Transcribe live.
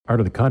Art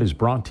of the Cut is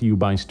brought to you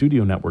by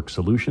Studio Network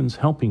Solutions,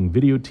 helping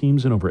video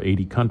teams in over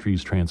 80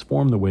 countries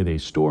transform the way they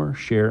store,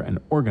 share, and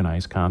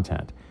organize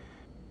content.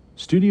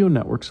 Studio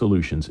Network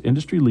Solutions'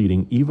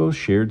 industry-leading EVO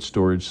shared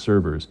storage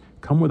servers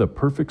come with a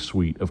perfect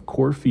suite of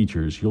core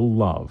features you'll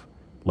love,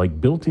 like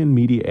built-in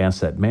media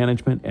asset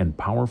management and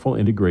powerful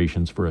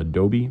integrations for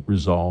Adobe,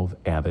 Resolve,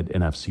 Avid,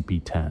 and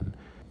FCP10.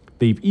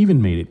 They've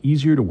even made it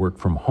easier to work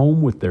from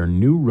home with their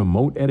new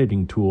remote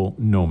editing tool,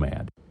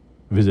 Nomad.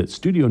 Visit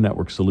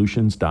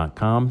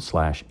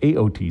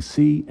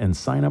studionetworksolutions.com/AOTC and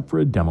sign up for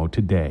a demo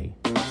today.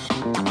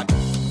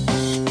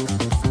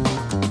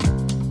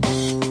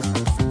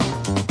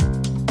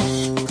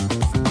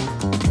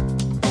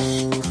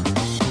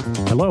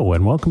 Hello,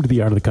 and welcome to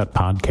the Art of the Cut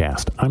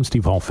podcast. I'm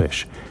Steve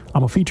Hallfish.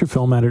 I'm a feature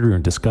film editor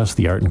and discuss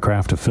the art and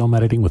craft of film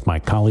editing with my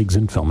colleagues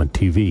in film and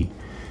TV.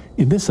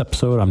 In this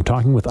episode, I'm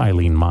talking with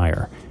Eileen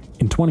Meyer.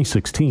 In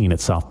 2016, at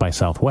South by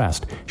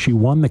Southwest, she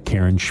won the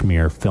Karen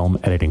Schmier Film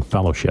Editing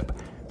Fellowship.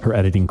 Her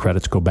editing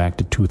credits go back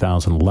to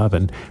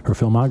 2011. Her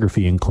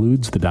filmography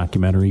includes the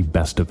documentary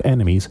Best of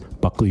Enemies,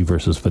 Buckley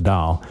vs.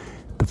 Vidal,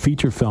 the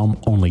feature film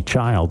Only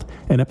Child,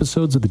 and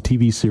episodes of the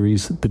TV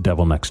series The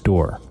Devil Next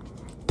Door.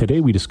 Today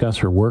we discuss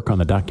her work on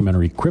the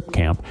documentary Crip,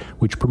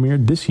 which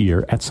premiered this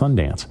year at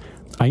Sundance.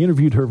 I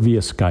interviewed her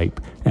via Skype,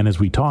 and as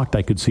we talked,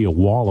 I could see a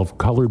wall of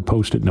colored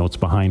Post-it notes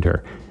behind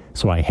her.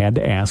 So I had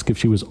to ask if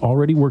she was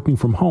already working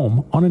from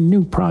home on a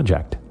new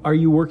project. Are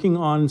you working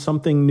on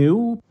something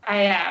new?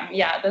 I am,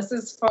 yeah. This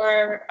is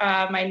for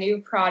my new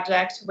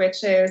project,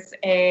 which is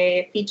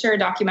a feature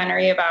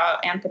documentary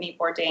about Anthony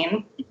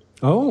Bourdain.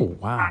 Oh,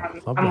 wow.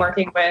 I'm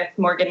working with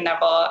Morgan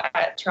Neville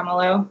at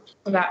Tremolo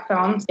for that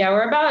film. Yeah,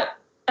 we're about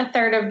a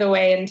third of the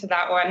way into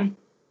that one.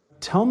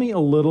 Tell me a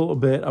little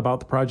bit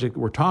about the project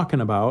we're talking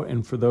about,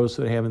 and for those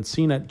that haven't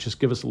seen it, just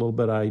give us a little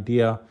bit of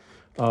idea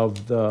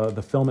of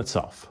the film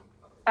itself.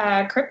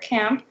 Crip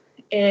Camp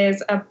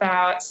is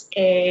about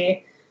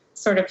a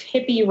sort of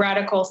hippie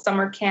radical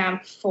summer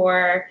camp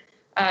for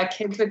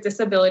kids with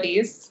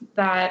disabilities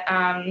that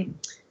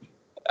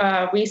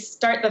we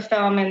start the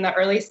film in the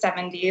early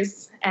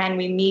 70s, and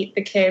we meet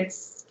the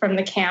kids from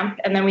the camp,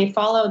 and then we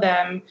follow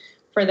them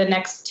for the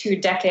next 2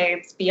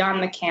 decades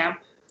beyond the camp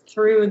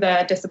through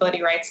the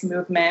disability rights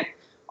movement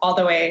all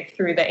the way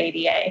through the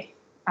ADA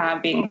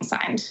being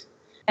signed,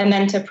 and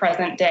then to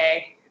present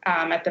day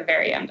at the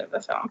very end of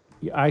the film.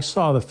 I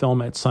saw the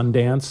film at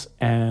Sundance,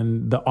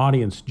 and the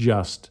audience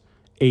just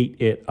ate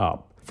it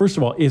up. First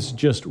of all, it's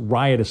just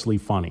riotously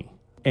funny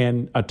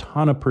and a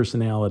ton of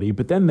personality.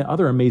 But then the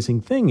other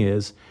amazing thing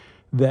is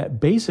that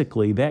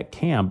basically that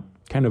camp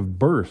kind of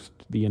birthed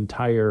the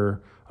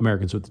entire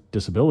Americans with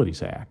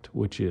Disabilities Act,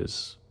 which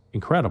is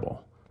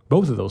incredible.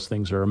 Both of those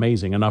things are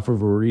amazing, enough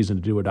of a reason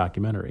to do a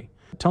documentary.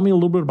 Tell me a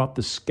little bit about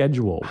the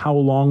schedule. How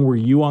long were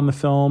you on the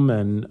film?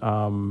 And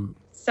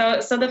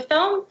So the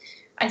film,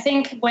 I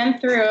think,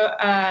 went through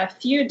a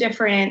few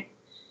different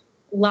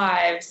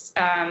lives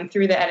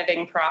through the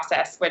editing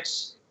process,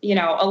 which, you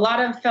know, a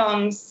lot of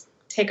films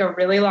take a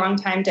really long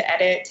time to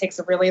edit, takes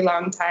a really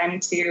long time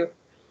to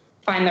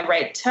find the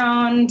right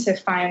tone, to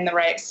find the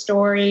right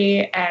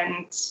story,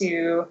 and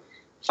to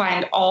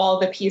find all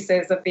the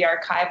pieces of the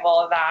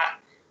archival that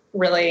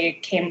really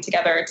came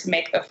together to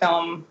make the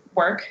film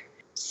work.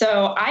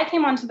 So I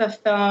came onto the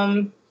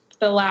film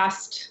the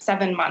last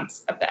 7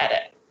 months of the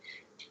edit.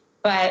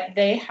 But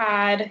they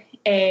had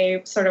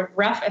a sort of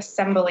rough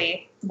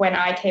assembly when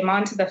I came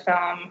onto the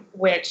film,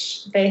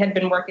 which they had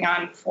been working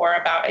on for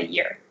about a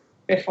year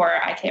before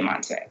I came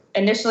onto it.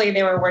 Initially,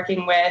 they were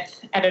working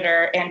with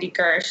editor Andy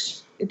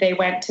Gersh. They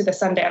went to the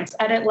Sundance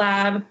Edit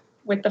Lab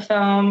with the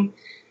film.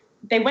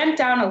 They went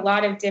down a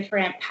lot of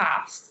different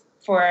paths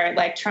for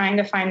like trying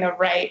to find the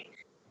right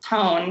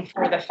tone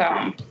for the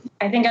film.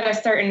 I think at a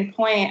certain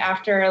point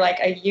after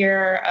like a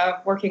year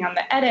of working on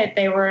the edit,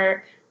 they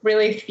were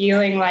really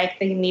feeling like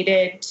they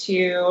needed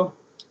to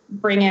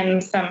bring in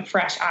some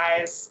fresh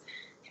eyes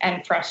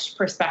and fresh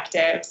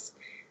perspectives.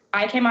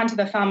 I came onto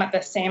the film at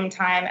the same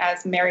time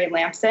as Mary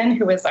Lamson,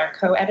 who was our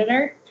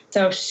co-editor.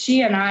 So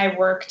she and I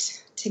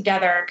worked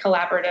together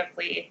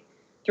collaboratively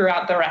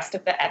throughout the rest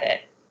of the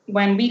edit.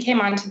 When we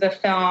came onto the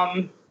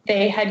film,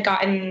 they had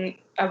gotten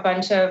a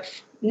bunch of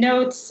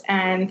notes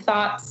and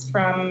thoughts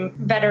from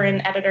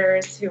veteran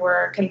editors who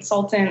were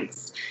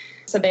consultants.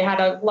 So they had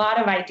a lot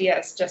of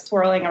ideas just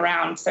swirling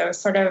around. So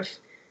sort of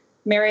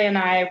Mary and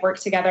I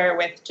worked together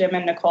with Jim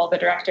and Nicole, the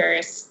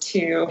directors,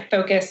 to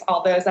focus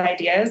all those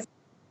ideas.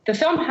 The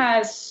film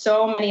has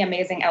so many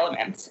amazing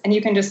elements, and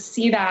you can just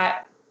see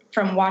that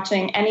from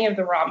watching any of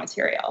the raw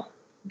material.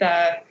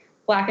 The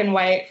black and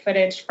white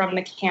footage from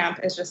the camp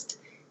is just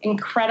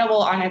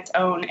incredible on its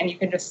own, and you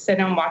can just sit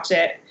and watch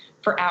it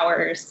for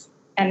hours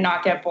and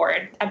not get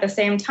bored. At the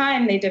same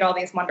time, they did all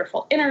these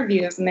wonderful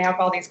interviews, and they have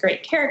all these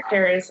great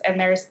characters, and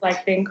there's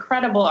like the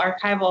incredible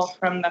archival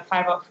from the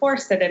 504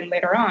 sit-in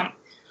later on.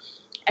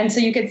 And so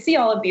you could see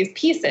all of these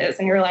pieces,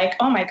 and you're like,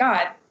 oh my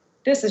God,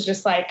 this is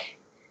just like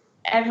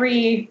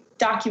every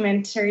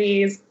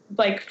documentary's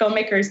like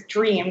filmmaker's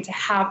dream to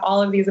have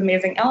all of these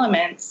amazing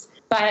elements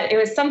But it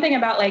was something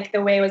about like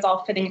the way it was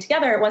all fitting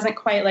together. It wasn't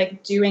quite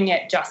like doing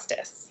it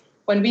justice.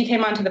 When we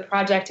came onto the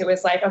project, it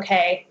was like,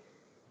 okay,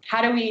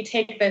 how do we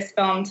take this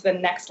film to the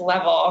next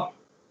level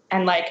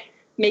and like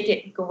make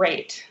it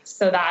great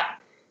so that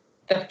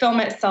the film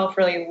itself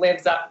really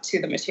lives up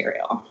to the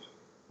material?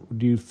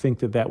 Do you think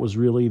that that was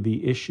really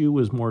the issue,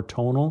 was more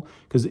tonal?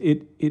 Because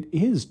it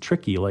is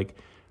tricky. Like,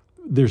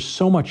 there's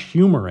so much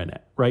humor in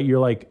it, right? You're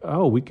like,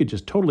 oh, we could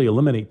just totally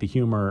eliminate the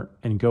humor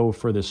and go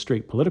for this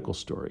straight political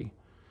story.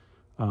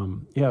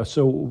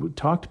 So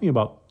talk to me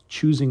about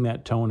choosing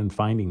that tone and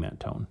finding that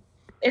tone.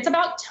 It's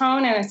about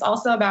tone, and it's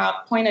also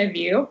about point of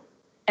view,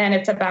 and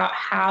it's about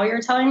how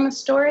you're telling the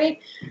story.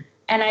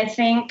 And I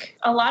think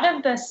a lot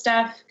of the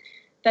stuff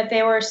that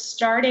they were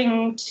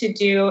starting to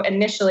do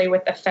initially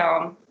with the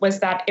film was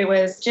that it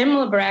was Jim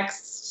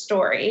Lebrecht's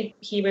story.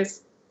 He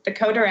was the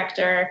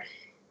co-director,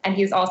 and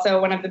he's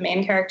also one of the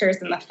main characters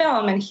in the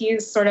film. And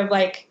he's sort of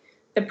like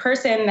the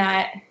person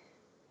that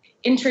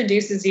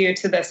introduces you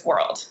to this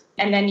world.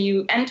 And then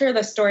you enter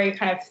the story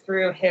kind of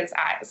through his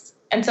eyes.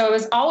 And so it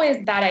was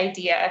always that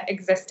idea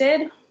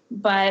existed.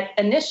 But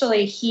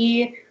initially,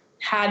 he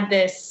had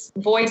this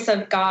voice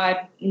of God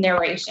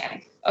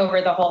narration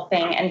over the whole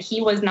thing. And he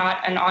was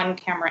not an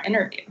on-camera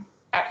interview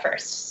at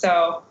first.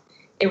 So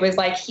it was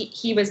like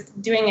he was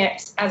doing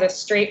it as a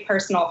straight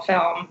personal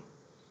film.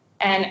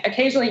 And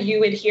occasionally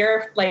you would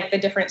hear like the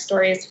different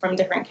stories from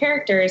different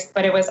characters,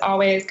 but it was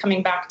always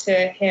coming back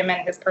to him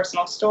and his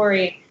personal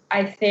story.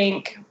 I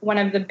think one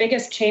of the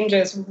biggest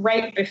changes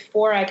right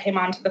before I came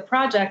onto the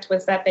project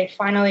was that they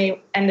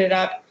finally ended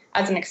up,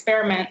 as an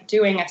experiment,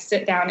 doing a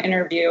sit-down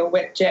interview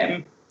with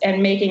Jim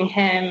and making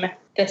him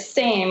the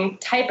same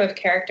type of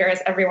character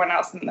as everyone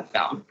else in the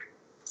film.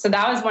 So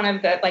that was one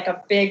of the, like,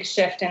 a big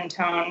shift in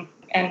tone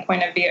and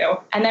point of view.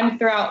 And then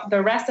throughout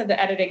the rest of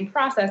the editing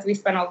process, we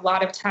spent a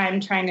lot of time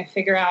trying to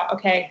figure out,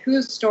 okay,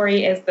 whose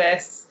story is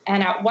this?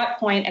 And at what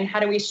point, and how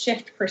do we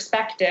shift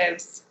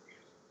perspectives?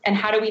 And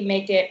how do we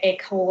make it a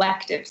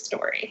collective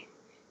story?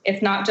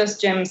 It's not just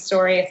Jim's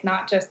story. It's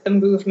not just the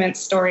movement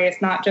story.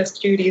 It's not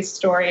just Judy's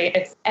story.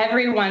 It's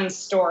everyone's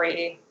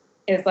story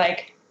is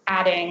like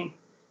adding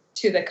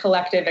to the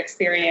collective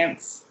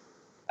experience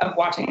of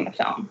watching the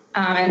film.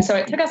 And so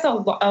it took us a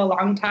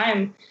long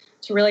time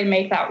to really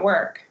make that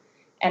work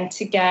and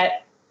to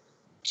get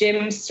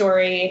Jim's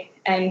story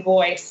and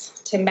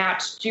voice to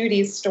match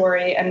Judy's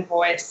story and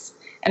voice,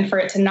 and for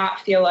it to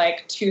not feel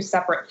like two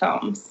separate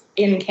films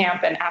in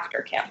camp and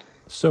after camp.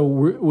 So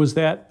was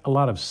that a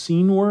lot of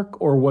scene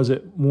work, or was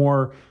it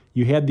more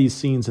you had these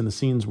scenes and the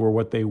scenes were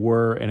what they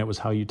were and it was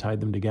how you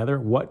tied them together?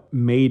 What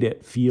made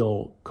it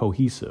feel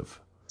cohesive?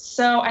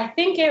 So I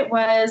think it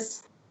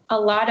was a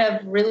lot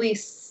of really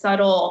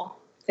subtle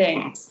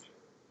things.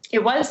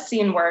 It was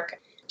scene work.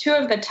 Two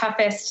of the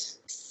toughest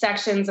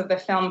sections of the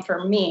film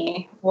for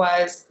me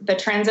was the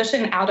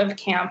transition out of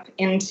camp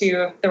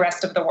into the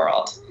rest of the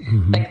world,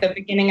 like the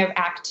beginning of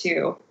Act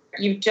 2.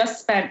 You've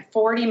just spent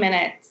 40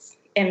 minutes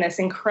in this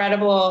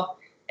incredible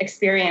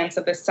experience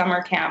of this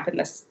summer camp and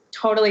this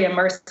totally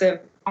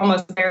immersive,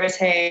 almost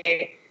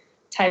verite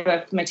type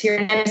of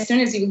material. And as soon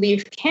as you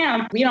leave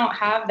camp, we don't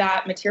have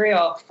that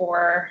material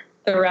for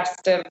the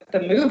rest of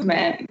the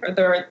movement or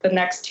the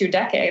next 2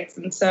 decades.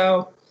 And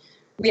so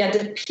we had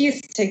to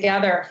piece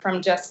together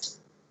from just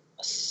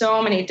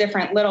so many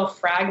different little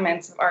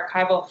fragments of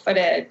archival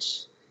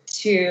footage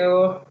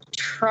to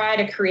try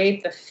to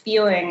create the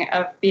feeling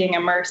of being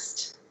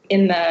immersed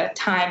in the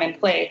time and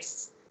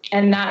place.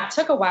 And that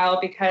took a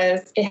while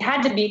because it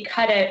had to be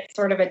cut at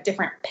sort of a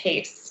different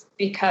pace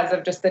because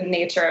of just the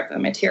nature of the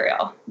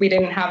material. We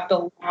didn't have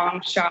the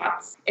long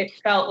shots. It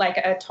felt like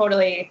a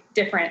totally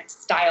different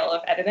style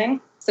of editing.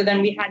 So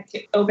then we had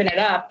to open it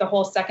up. The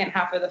whole second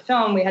half of the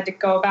film, we had to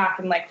go back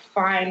and like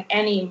find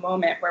any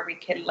moment where we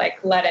could like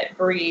let it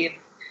breathe.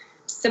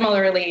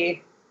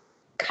 Similarly,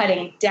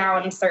 cutting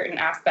down certain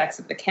aspects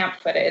of the camp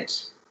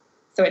footage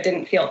so it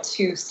didn't feel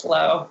too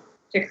slow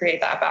to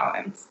create that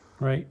balance.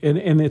 Right.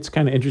 And it's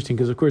kind of interesting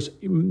because, of course,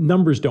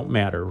 numbers don't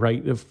matter,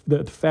 right?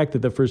 The fact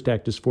that the first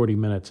act is 40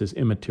 minutes is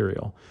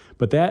immaterial.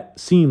 But that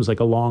seems like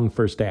a long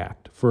first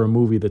act for a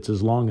movie that's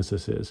as long as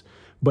this is.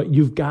 But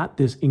you've got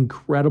this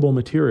incredible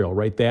material,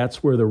 right?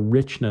 That's where the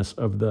richness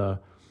of the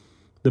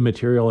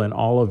material and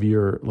all of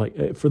your,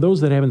 like, for those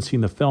that haven't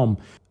seen the film,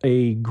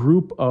 a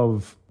group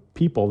of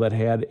people that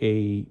had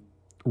a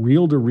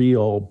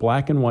reel-to-reel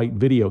black and white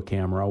video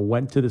camera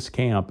went to this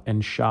camp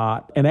and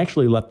shot and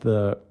actually let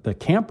the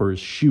campers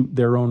shoot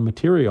their own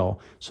material.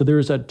 So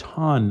there's a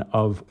ton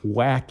of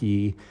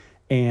wacky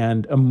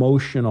and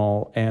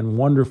emotional and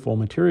wonderful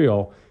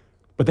material,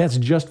 but that's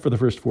just for the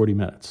first 40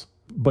 minutes.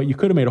 But you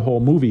could have made a whole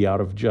movie out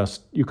of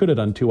you could have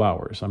done 2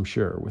 hours, I'm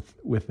sure,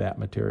 with that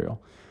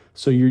material.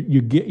 So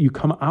you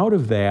come out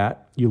of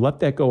that, you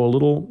let that go a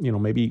little,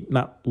 maybe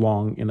not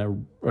long in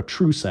a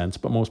true sense,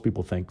 but most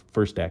people think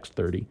first act's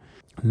 30.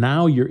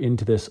 Now you're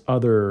into this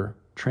other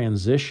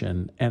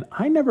transition, and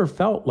I never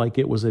felt like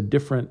it was a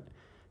different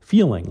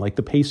feeling, like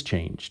the pace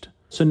changed.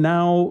 So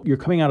now you're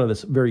coming out of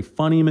this very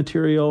funny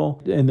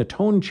material, and the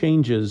tone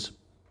changes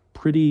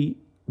pretty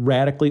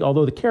radically,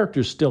 although the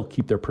characters still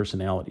keep their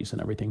personalities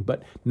and everything,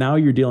 but now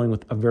you're dealing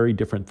with a very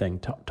different thing.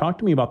 Talk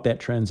to me about that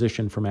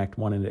transition from Act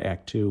 1 into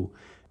Act 2.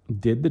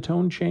 Did the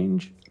tone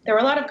change? There were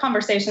a lot of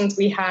conversations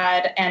we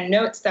had and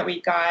notes that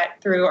we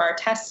got through our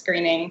test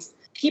screenings.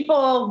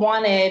 People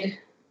wanted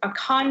a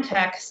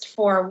context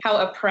for how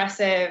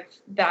oppressive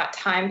that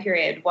time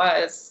period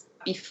was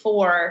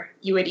before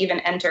you would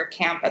even enter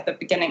camp at the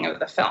beginning of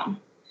the film,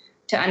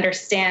 to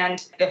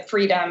understand the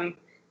freedom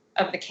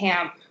of the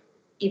camp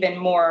even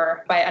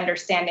more by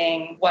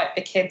understanding what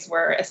the kids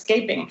were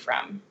escaping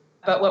from.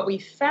 But what we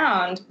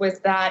found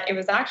was that it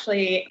was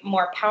actually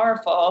more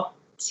powerful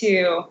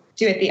to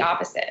do it the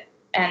opposite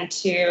and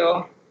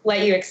to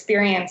let you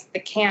experience the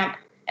camp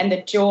and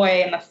the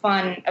joy and the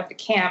fun of the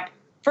camp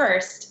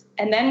first.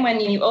 And then when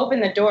you open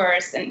the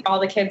doors and all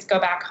the kids go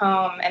back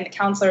home and the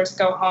counselors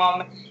go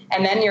home,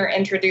 and then you're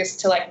introduced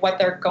to like what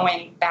they're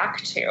going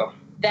back to,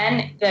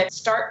 then the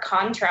stark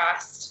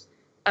contrast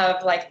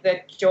of like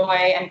the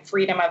joy and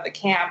freedom of the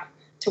camp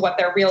to what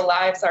their real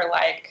lives are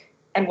like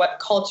and what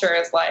culture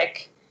is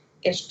like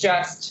is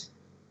just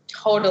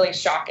totally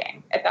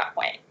shocking at that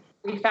point.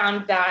 We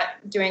found that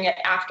doing it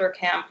after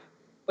camp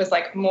was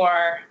like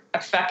more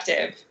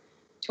effective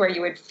to where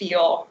you would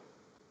feel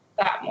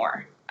that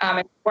more.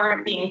 If you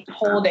weren't being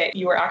told it,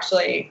 you were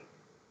actually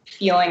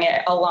feeling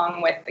it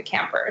along with the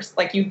campers.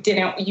 Like you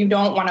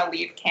don't want to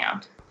leave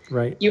camp.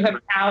 Right. You have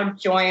now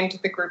joined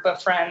the group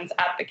of friends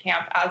at the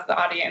camp as the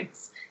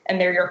audience, and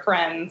they're your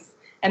friends.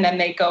 And then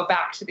they go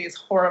back to these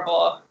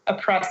horrible,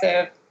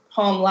 oppressive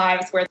home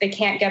lives where they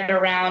can't get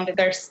around.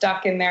 They're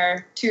stuck in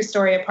their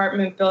 2-story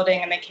apartment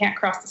building and they can't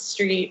cross the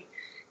street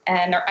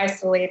and they're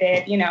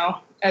isolated,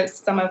 as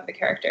some of the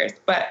characters.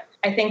 But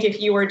I think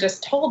if you were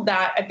just told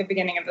that at the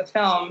beginning of the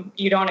film,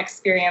 you don't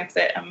experience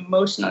it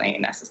emotionally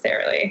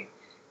necessarily.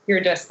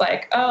 You're just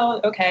like, oh,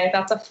 okay,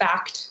 that's a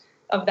fact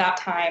of that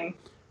time.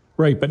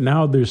 Right, but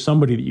now there's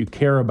somebody that you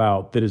care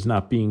about that is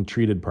not being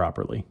treated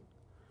properly.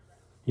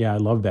 Yeah, I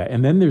love that.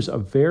 And then there's a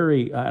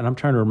very, and I'm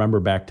trying to remember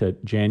back to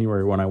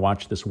January when I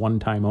watched this one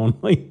time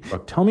only.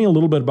 Tell me a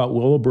little bit about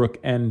Willowbrook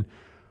and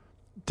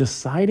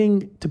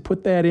deciding to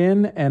put that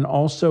in, and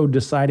also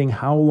deciding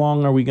how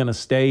long are we going to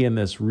stay in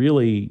this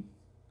really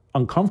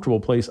uncomfortable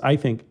place, I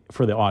think,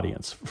 for the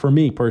audience. For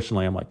me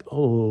personally, I'm like,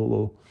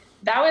 oh.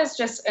 That was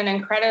just an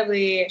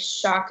incredibly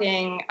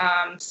shocking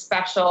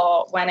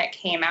special when it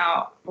came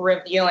out,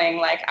 revealing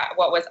like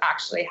what was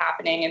actually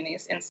happening in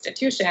these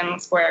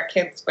institutions where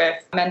kids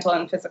with mental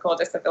and physical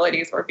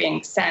disabilities were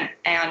being sent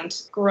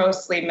and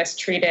grossly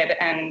mistreated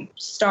and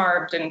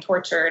starved and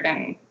tortured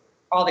and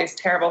all these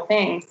terrible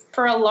things.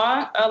 For a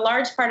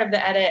large part of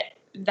the edit,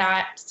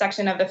 that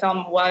section of the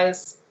film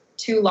was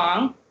too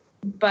long,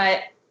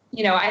 but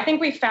I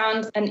think we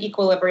found an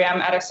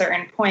equilibrium at a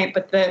certain point,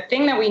 but the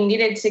thing that we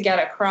needed to get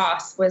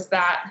across was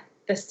that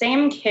the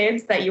same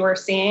kids that you were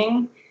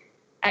seeing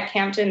at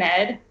Camp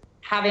Jened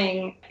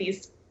having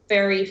these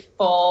very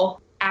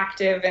full,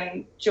 active,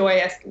 and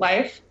joyous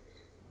life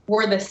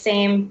were the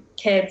same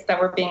kids that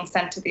were being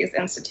sent to these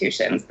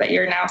institutions that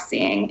you're now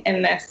seeing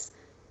in this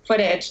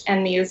footage.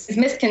 And these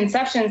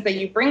misconceptions that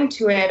you bring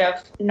to it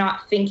of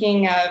not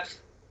thinking of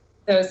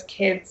those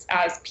kids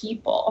as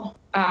people,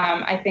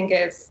 I think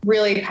is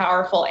really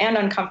powerful and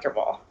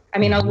uncomfortable. I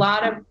mean, a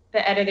lot of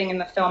the editing in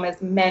the film is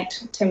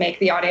meant to make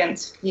the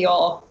audience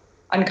feel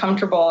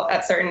uncomfortable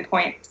at certain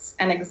points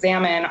and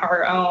examine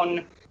our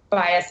own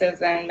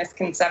biases and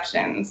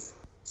misconceptions.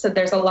 So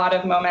there's a lot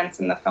of moments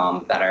in the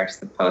film that are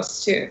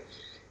supposed to,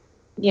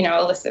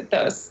 elicit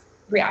those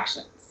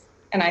reactions.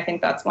 And I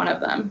think that's one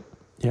of them.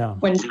 Yeah.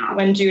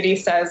 When Judy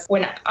says,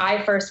 when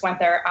I first went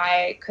there,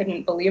 I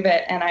couldn't believe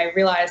it. And I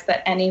realized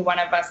that any one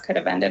of us could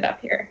have ended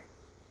up here.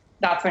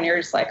 That's when you're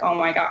just like, oh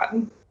my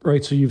God.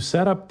 Right. So you've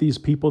set up these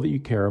people that you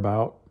care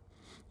about.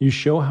 You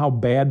show how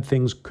bad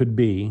things could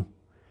be.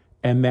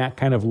 And that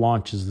kind of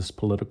launches this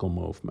political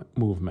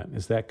movement.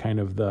 Is that kind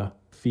of the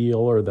feel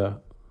or the...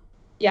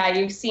 Yeah,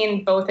 you've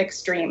seen both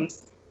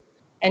extremes.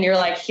 And you're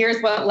like,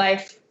 here's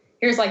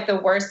like the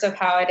worst of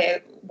how it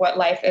is, what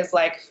life is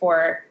like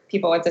for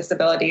people with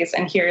disabilities,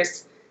 and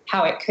here's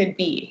how it could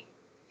be.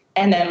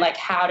 And then like,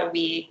 how do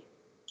we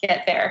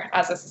get there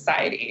as a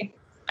society?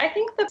 I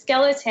think the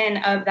skeleton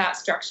of that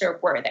structure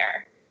were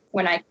there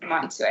when I came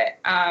onto it.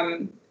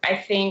 I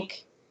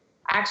think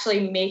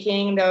actually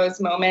making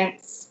those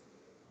moments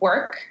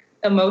work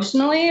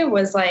emotionally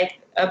was like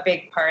a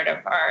big part of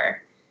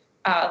our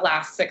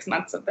last 6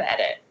 months of the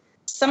edit.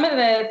 Some of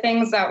the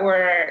things that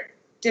were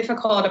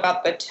difficult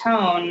about the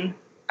tone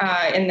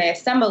in the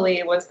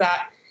assembly was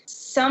that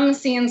some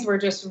scenes were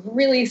just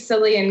really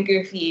silly and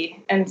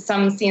goofy, and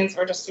some scenes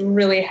were just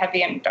really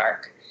heavy and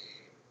dark.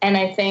 And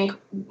I think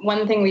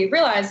one thing we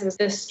realized is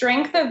the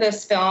strength of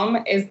this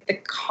film is the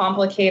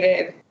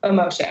complicated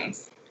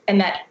emotions,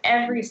 and that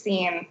every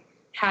scene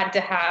had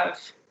to have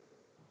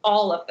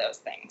all of those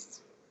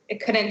things.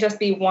 It couldn't just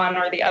be one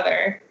or the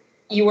other.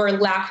 You were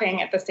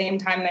laughing at the same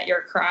time that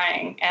you're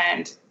crying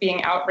and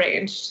being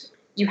outraged.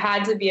 You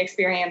had to be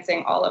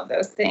experiencing all of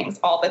those things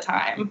all the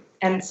time.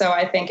 And so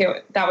I think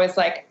that was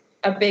like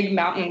a big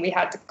mountain we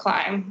had to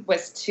climb,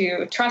 was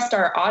to trust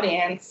our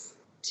audience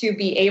to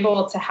be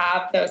able to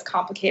have those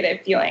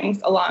complicated feelings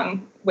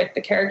along with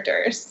the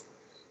characters,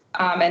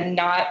 and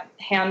not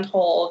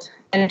handhold,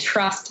 and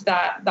trust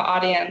that the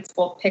audience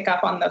will pick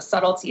up on the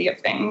subtlety of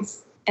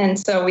things. And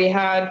so we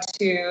had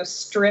to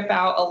strip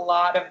out a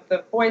lot of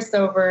the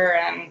voiceover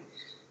and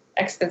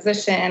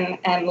exposition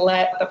and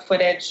let the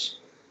footage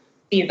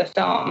be the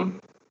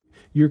film.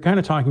 You're kind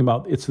of talking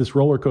about it's this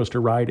roller coaster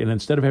ride, and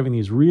instead of having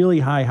these really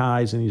high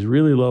highs and these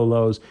really low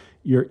lows,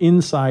 you're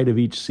inside of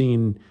each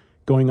scene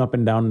going up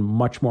and down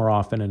much more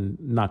often and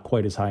not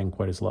quite as high and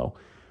quite as low.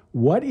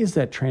 What is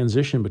that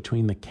transition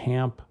between the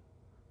camp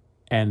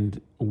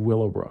and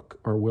Willowbrook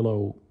or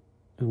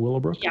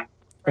Willowbrook? Yeah.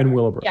 And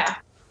Willowbrook? Yeah.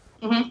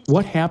 Mm-hmm.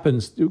 What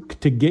happens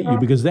to get you?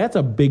 Because that's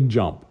a big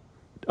jump.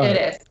 It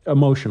is.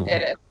 Emotionally.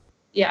 It is.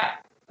 Yeah.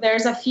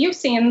 There's a few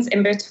scenes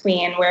in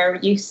between where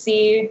you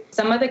see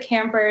some of the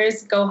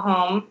campers go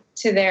home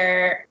to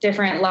their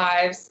different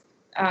lives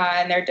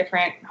and their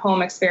different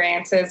home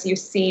experiences. You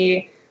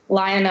see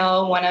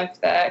Lionel, one of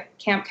the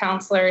camp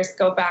counselors,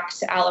 go back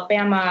to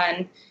Alabama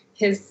and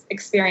his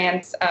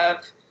experience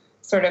of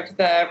sort of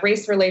the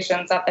race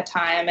relations at the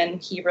time,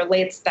 and he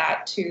relates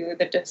that to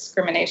the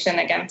discrimination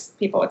against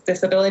people with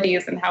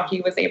disabilities and how he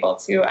was able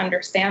to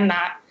understand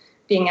that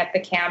being at the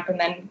camp and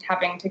then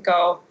having to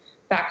go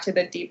back to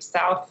the Deep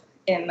South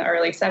in the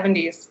early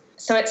 70s.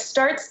 So it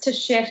starts to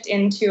shift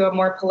into a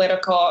more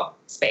political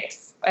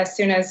space as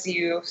soon as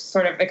you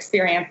sort of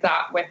experience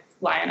that with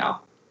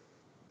Lionel.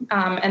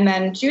 And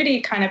then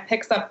Judy kind of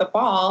picks up the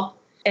ball,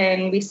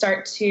 and we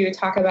start to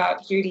talk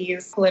about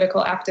Judy's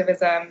political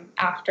activism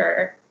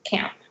after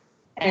camp.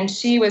 And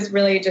she was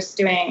really just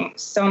doing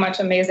so much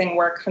amazing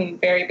work from the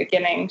very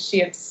beginning. She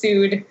had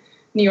sued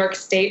New York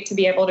State to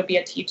be able to be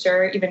a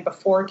teacher even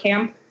before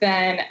camp.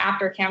 Then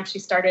after camp, she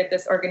started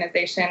this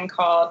organization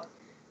called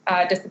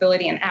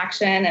Disability in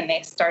Action, and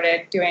they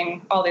started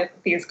doing all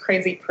these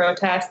crazy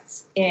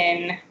protests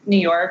in New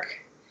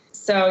York.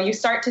 So you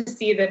start to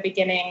see the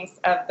beginnings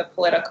of the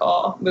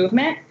political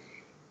movement.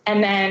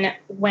 And then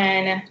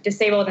when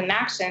Disabled in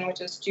Action,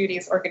 which is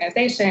Judy's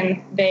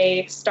organization,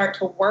 they start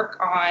to work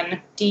on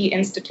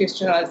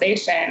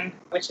deinstitutionalization,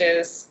 which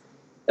is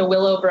the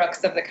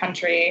Willowbrooks of the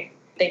country.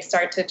 They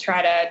start to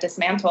try to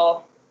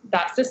dismantle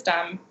that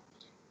system.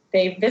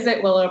 They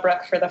visit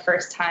Willowbrook for the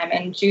first time,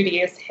 and Judy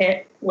is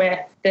hit with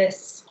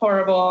this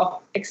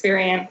horrible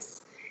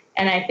experience.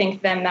 And I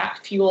think then that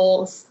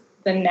fuels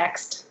the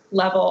next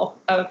level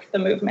of the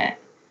movement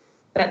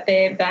that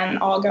they then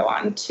all go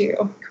on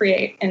to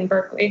create in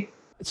Berkeley.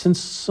 Since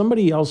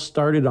somebody else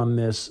started on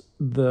this,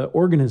 the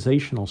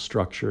organizational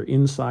structure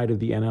inside of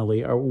the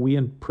NLE, are we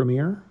in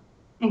Premiere?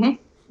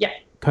 Mm-hmm. Yeah.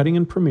 Cutting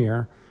in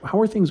Premiere. How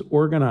are things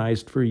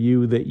organized for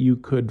you that you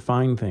could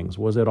find things?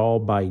 Was it all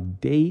by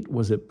date?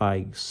 Was it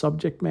by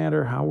subject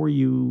matter? How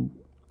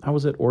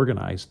was it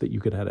organized that you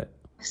could edit?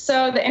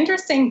 So the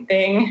interesting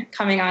thing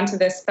coming onto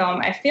this film,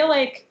 I feel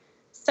like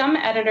some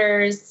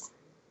editors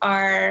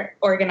are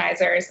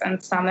organizers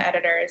and some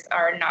editors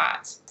are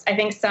not. I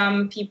think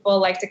some people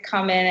like to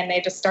come in and they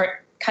just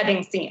start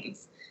cutting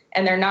scenes,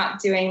 and they're not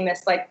doing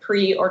this like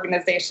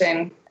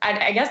pre-organization.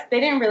 I guess they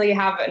didn't really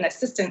have an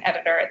assistant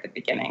editor at the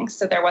beginning,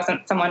 so there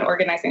wasn't someone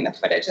organizing the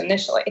footage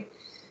initially.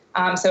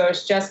 So it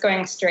was just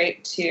going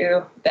straight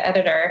to the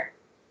editor.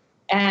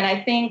 And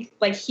I think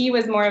like he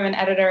was more of an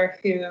editor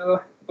who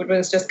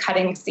was just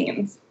cutting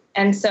scenes.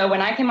 And so when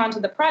I came onto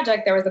the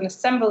project, there was an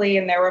assembly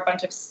and there were a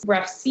bunch of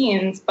rough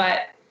scenes,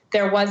 but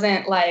there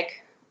wasn't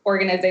like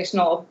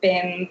organizational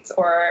bins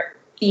or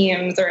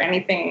themes or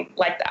anything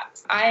like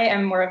that. I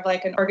am more of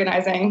like an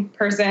organizing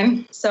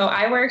person. So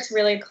I worked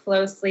really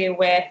closely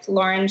with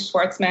Lauren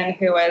Schwartzman,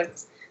 who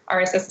was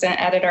our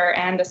assistant editor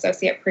and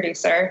associate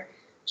producer.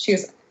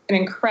 She's an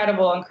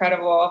incredible,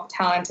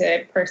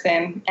 talented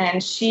person.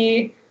 And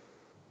she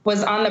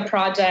was on the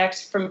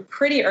project from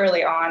pretty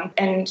early on,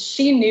 and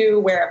she knew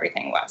where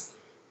everything was.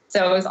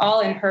 So it was all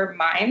in her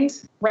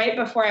mind. Right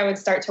before I would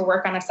start to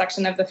work on a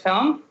section of the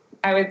film,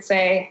 I would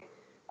say,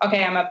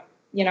 okay, in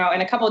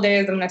a couple of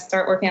days, I'm going to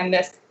start working on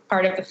this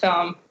part of the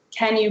film.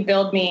 Can you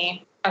build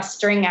me a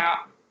string out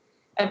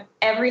of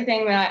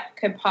everything that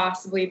could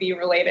possibly be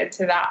related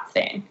to that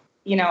thing?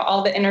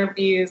 All the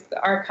interviews,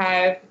 the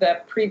archive,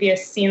 the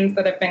previous scenes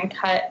that have been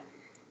cut.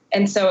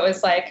 And so it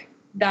was like,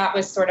 that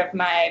was sort of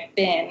my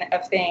bin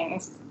of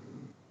things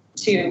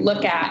to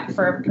look at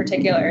for a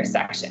particular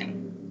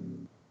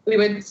section. We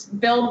would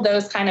build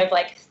those kind of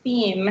like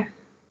theme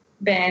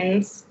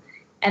bins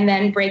and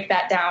then break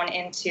that down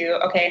into,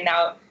 okay,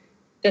 now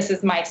this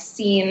is my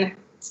scene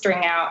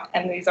string out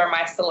and these are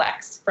my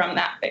selects from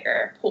that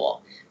bigger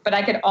pool. But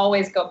I could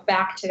always go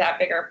back to that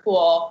bigger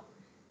pool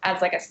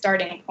as like a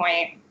starting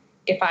point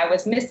if I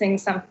was missing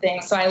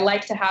something. So I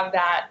like to have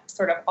that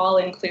sort of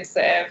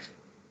all-inclusive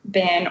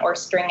bin or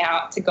string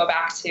out to go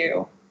back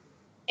to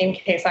in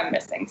case I'm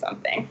missing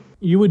something.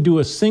 You would do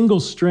a single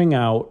string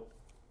out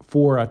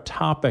for a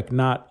topic,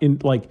 not in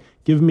like,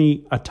 give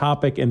me a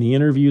topic in the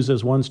interviews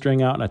as one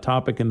string out and a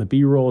topic in the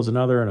B-roll as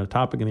another and a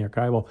topic in the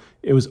archival.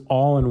 It was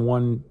all in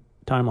one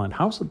timeline.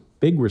 How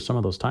big were some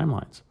of those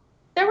timelines?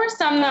 There were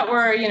some that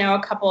were,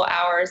 a couple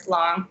hours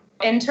long.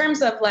 In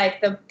terms of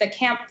like the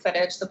camp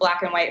footage, the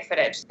black and white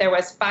footage, there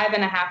was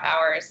 5.5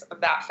 hours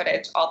of that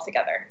footage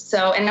altogether.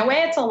 So in a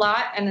way it's a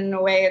lot, and in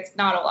a way it's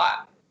not a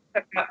lot.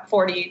 About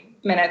 40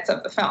 minutes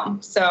of the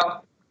film. So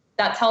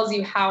that tells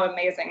you how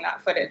amazing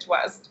that footage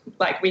was.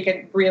 Like, we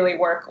could really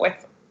work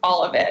with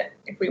all of it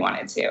if we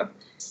wanted to.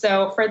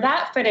 So for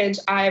that footage,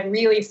 I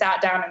really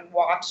sat down and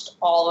watched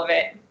all of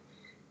it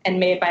and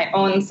made my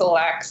own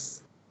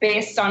selects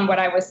based on what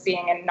I was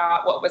seeing and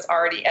not what was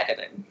already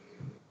edited.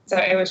 So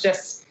it was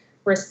just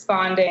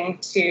responding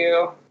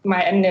to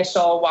my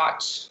initial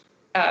watch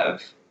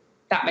of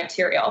that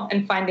material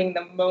and finding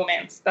the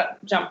moments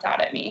that jumped out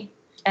at me.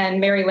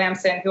 And Mary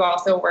Lamson, who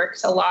also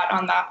worked a lot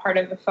on that part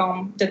of the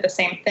film, did the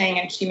same thing,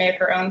 and she made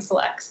her own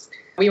selects.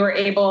 We were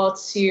able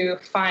to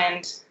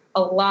find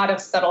a lot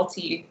of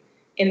subtlety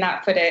in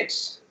that footage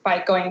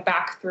by going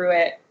back through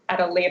it at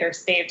a later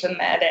stage in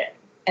the edit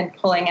and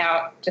pulling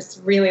out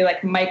just really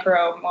like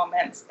micro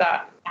moments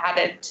that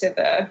added to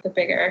the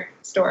bigger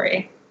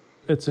story.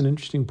 It's an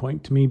interesting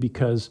point to me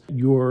because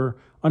your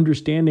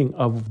understanding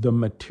of the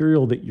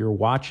material that you're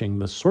watching,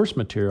 the source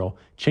material,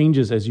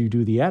 changes as you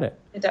do the edit.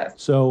 It does.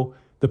 So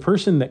the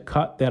person that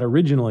cut that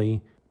originally,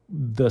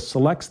 the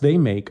selects they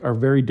make are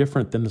very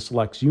different than the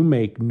selects you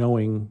make,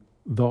 knowing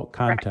the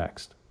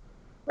context.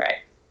 Right.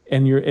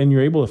 And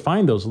you're able to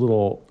find those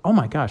little, oh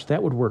my gosh,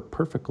 that would work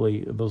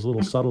perfectly, those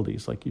little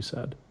subtleties, like you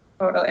said.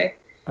 Totally.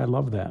 I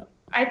love that.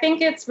 I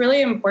think it's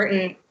really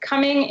important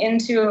coming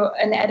into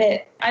an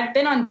edit. I've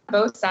been on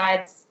both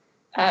sides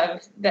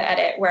of the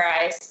edit where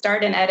I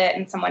start an edit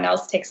and someone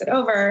else takes it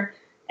over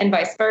and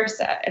vice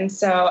versa. And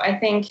so I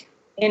think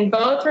in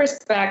both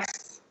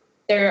respects,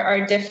 there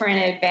are different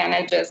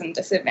advantages and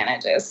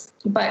disadvantages.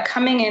 But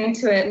coming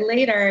into it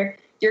later,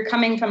 you're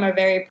coming from a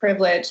very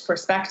privileged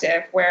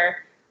perspective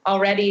where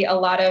already a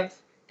lot of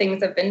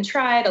things have been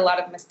tried, a lot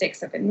of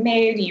mistakes have been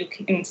made. You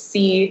can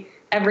see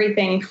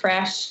everything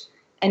fresh,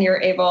 and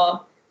you're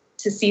able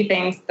to see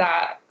things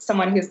that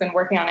someone who's been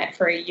working on it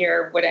for a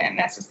year wouldn't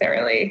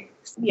necessarily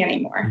see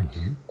anymore,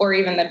 or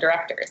even the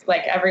directors.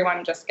 Like,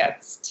 everyone just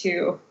gets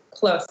too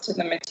close to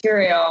the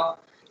material.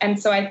 And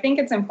so I think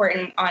it's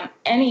important on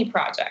any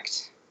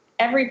project,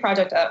 every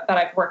project that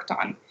I've worked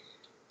on,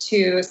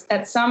 to,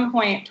 at some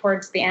point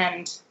towards the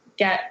end,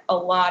 get a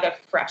lot of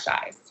fresh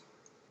eyes.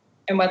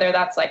 And whether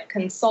that's like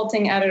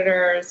consulting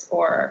editors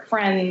or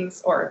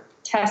friends or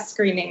test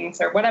screenings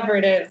or whatever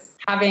it is,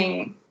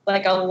 having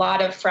like a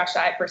lot of fresh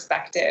eye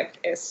perspective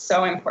is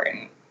so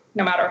important,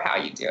 no matter how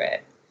you do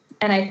it.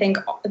 And I think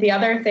the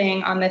other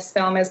thing on this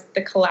film is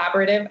the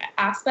collaborative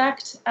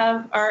aspect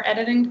of our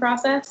editing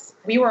process.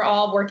 We were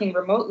all working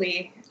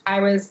remotely. I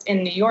was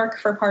in New York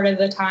for part of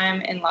the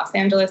time, in Los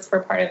Angeles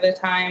for part of the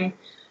time.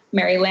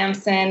 Mary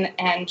Lamson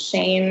and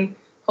Shane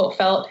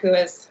Holtfelt, who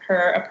is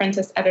her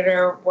apprentice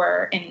editor,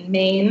 were in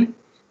Maine.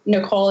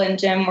 Nicole and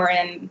Jim were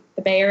in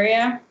the Bay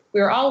Area.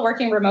 We were all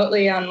working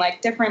remotely on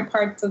like different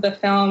parts of the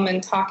film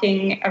and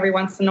talking every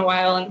once in a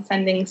while and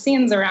sending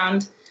scenes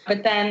around.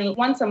 But then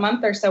once a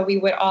month or so, we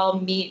would all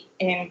meet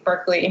in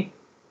Berkeley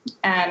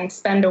and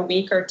spend a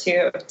week or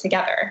two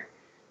together.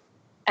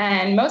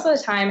 And most of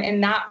the time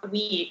in that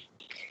week,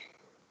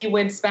 we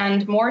would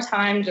spend more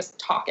time just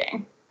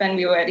talking than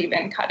we would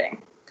even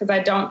cutting. Because I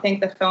don't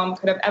think the film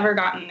could have ever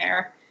gotten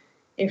there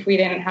if we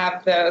didn't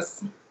have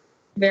those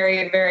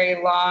very,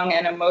 very long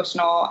and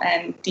emotional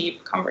and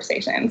deep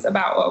conversations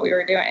about what we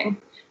were doing.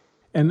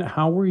 And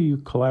how were you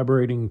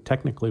collaborating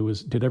technically?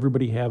 Did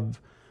everybody have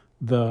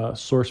the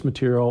source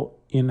material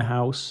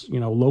in-house,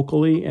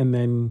 locally, and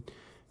then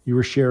you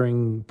were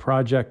sharing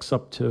projects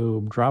up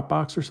to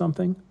Dropbox or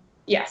something?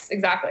 Yes,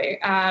 exactly.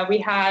 We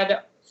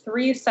had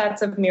 3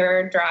 sets of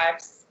mirrored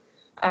drives,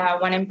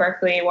 one in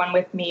Berkeley, one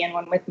with me, and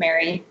one with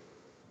Mary.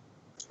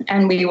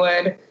 And we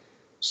would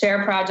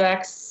share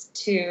projects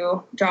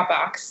to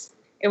Dropbox.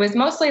 It was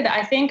mostly that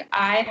I think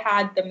I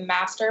had the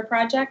master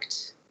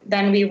project.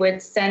 Then we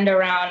would send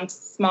around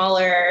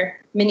smaller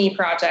mini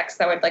projects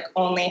that would like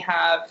only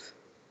have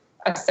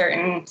a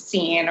certain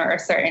scene or a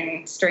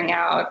certain string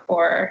out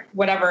or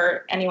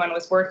whatever anyone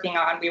was working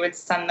on. We would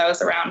send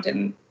those around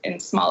in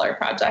smaller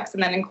projects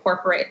and then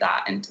incorporate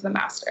that into the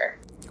master.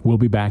 We'll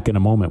be back in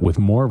a moment with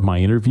more of my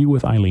interview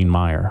with Eileen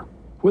Meyer.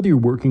 Whether you're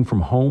working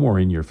from home or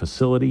in your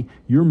facility,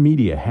 your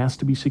media has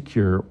to be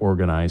secure,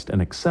 organized,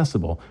 and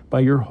accessible by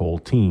your whole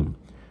team.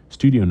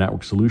 Studio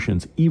Network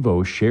Solutions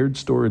Evo shared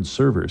storage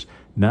servers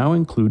now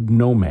include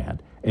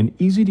Nomad, an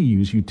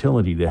easy-to-use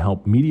utility to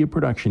help media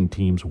production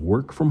teams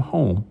work from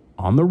home,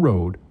 on the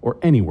road, or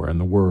anywhere in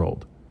the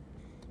world.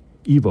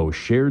 Evo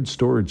shared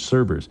storage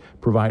servers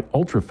provide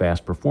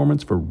ultra-fast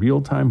performance for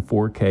real-time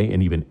 4K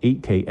and even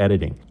 8K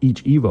editing.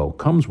 Each Evo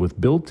comes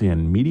with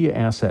built-in media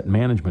asset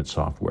management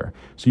software,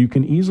 so you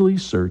can easily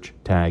search,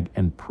 tag,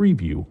 and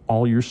preview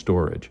all your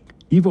storage.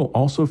 Evo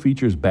also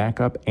features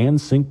backup and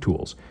sync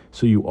tools,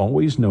 so you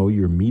always know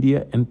your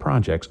media and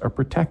projects are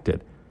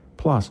protected,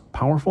 plus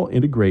powerful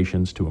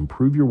integrations to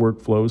improve your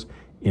workflows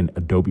in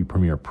Adobe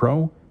Premiere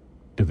Pro,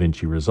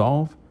 DaVinci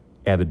Resolve,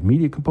 Avid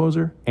Media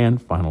Composer,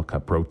 and Final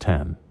Cut Pro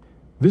 10.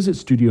 Visit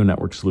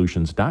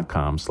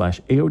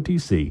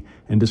StudioNetworkSolutions.com/AOTC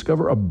and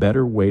discover a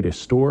better way to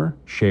store,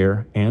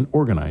 share, and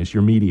organize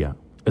your media.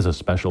 As a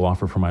special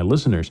offer for my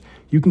listeners,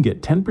 you can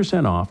get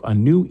 10% off a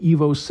new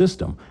Evo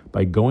system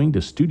by going to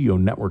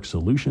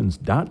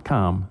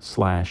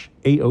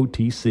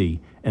StudioNetworkSolutions.com/AOTC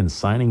and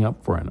signing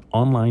up for an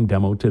online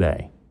demo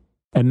today.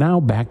 And now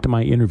back to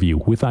my interview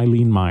with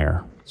Eileen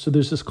Meyer. So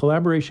there's this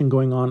collaboration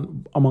going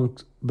on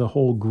amongst the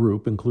whole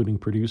group, including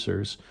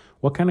producers.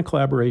 What kind of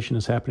collaboration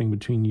is happening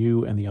between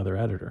you and the other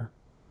editor?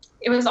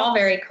 It was all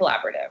very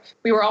collaborative.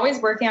 We were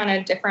always working on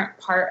a different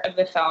part of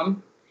the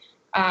film.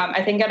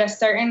 I think at a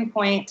certain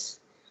point,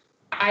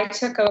 I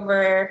took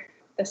over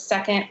the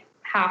second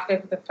half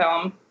of the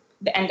film,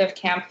 the end of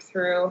camp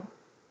through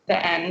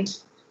the end.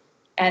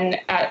 And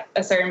at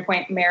a certain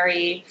point,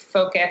 Mary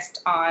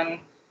focused on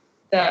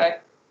the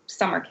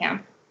summer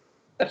camp,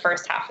 the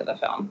first half of the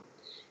film.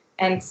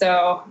 And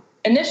so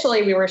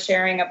initially we were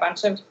sharing a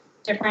bunch of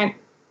different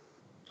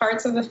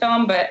parts of the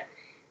film, but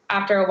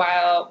after a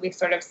while we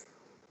sort of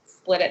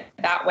split it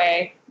that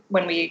way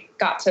when we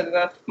got to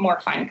the more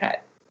fine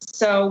cut.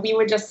 So we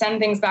would just send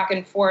things back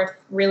and forth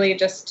really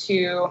just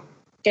to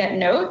get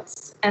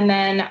notes. And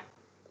then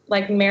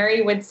like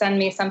Mary would send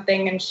me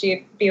something and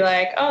she'd be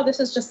like, oh, this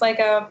is just like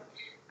a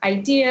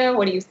idea.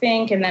 What do you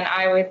think? And then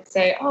I would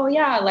say, oh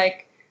yeah,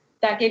 like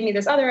that gave me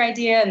this other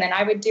idea. And then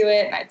I would do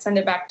it and I'd send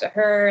it back to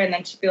her. And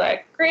then she'd be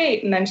like,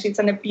 great. And then she'd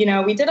send it,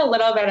 we did a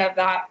little bit of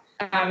that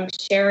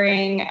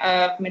sharing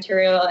of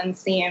material and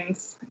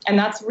scenes. And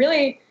that's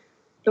really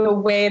the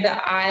way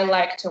that I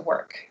like to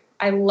work.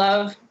 I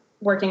love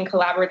working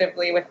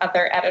collaboratively with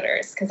other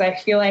editors because I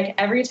feel like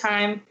every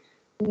time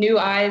new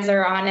eyes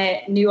are on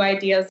it, new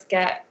ideas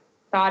get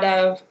thought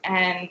of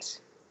and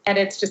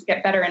edits just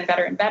get better and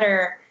better and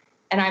better.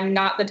 And I'm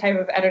not the type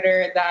of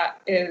editor that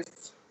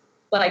is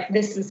like,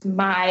 this is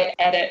my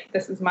edit,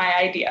 this is my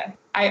idea.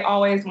 I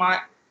always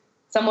want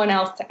someone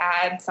else to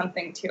add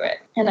something to it.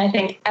 And I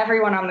think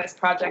everyone on this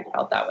project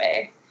felt that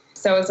way.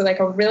 So it was like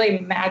a really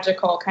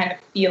magical kind of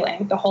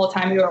feeling the whole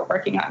time we were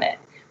working on it.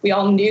 We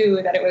all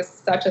knew that it was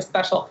such a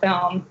special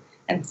film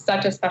and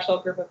such a special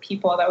group of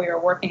people that we were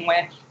working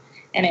with.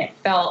 And it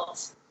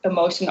felt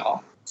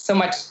emotional. So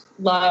much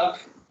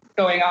love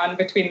going on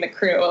between the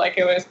crew. Like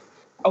it was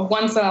a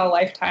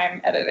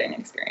once-in-a-lifetime editing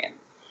experience.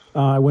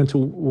 I went to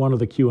one of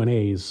the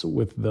Q&As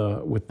with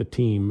the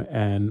team,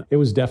 and it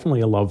was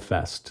definitely a love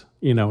fest.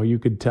 You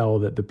could tell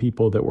that the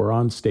people that were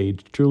on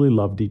stage truly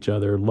loved each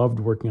other, loved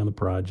working on the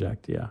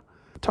project. Yeah.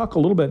 Talk a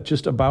little bit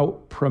just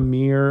about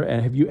Premiere,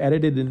 and have you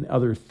edited in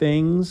other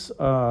things?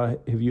 Have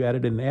you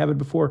edited in Avid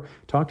before?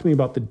 Talk to me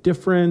about the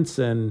difference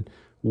and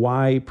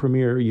why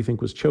Premiere you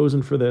think was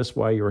chosen for this,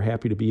 why you were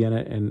happy to be in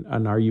it,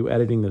 and are you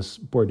editing this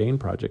Bourdain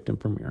project in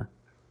Premiere?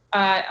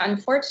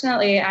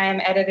 Unfortunately, I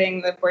am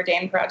editing the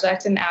Bourdain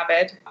project in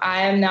Avid.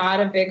 I am not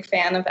a big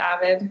fan of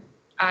Avid.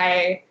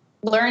 I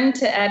learned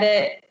to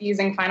edit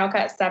using Final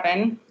Cut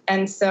 7,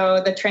 and so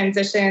the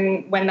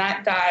transition, when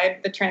that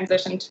died, the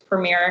transition to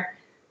Premiere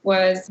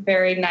was a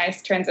very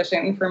nice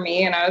transition for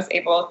me, and I was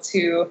able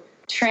to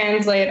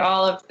translate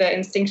all of the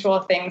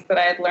instinctual things that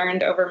I had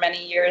learned over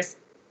many years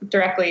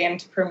directly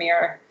into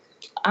Premiere.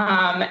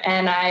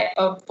 And I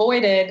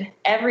avoided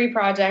every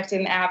project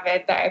in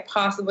Avid that I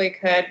possibly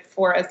could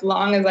for as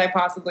long as I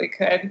possibly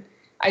could.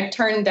 I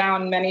turned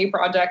down many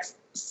projects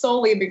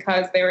solely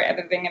because they were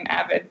editing in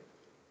Avid,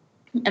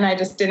 and I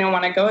just didn't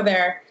want to go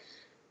there.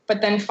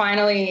 But then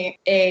finally,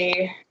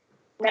 a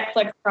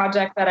Netflix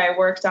project that I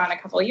worked on a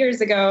couple of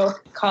years ago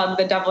called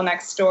The Devil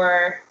Next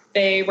Door,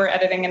 they were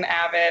editing in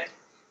Avid,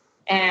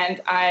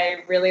 and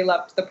I really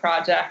loved the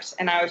project,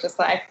 and I was just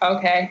like,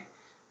 okay,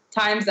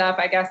 time's up.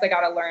 I guess I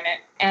got to learn it.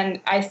 And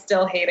I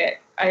still hate it.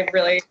 I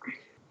really,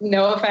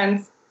 no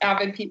offense,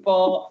 Avid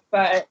people,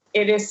 but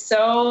it is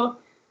so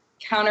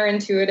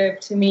counterintuitive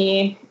to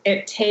me.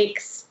 It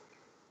takes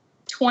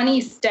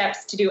 20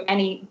 steps to do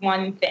any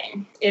one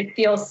thing. It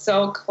feels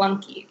so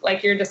clunky.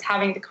 Like you're just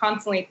having to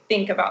constantly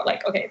think about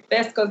like, okay,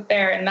 this goes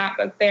there and that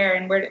goes there.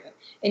 And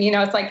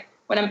it's like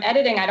when I'm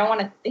editing, I don't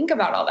want to think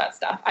about all that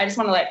stuff. I just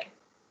want to like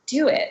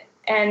do it.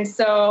 And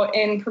so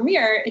in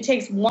Premiere, it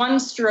takes one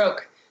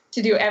stroke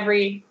to do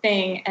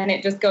everything, and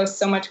it just goes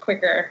so much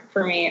quicker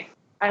for me.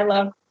 I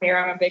love Premiere.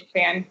 I'm a big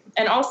fan.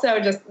 And also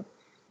just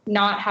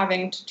not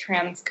having to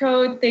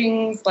transcode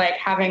things, like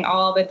having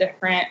all the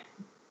different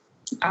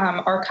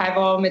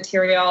archival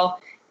material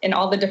in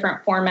all the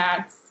different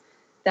formats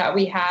that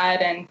we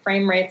had and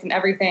frame rates and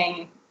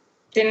everything.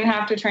 Didn't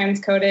have to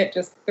transcode it,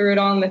 just threw it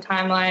all in the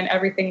timeline.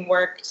 Everything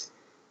worked,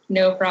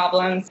 no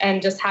problems.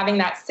 And just having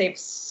that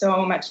saves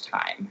so much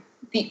time.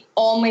 The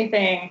only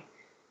thing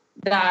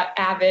that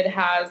Avid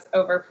has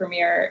over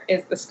Premiere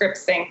is the script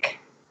sync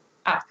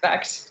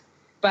aspect.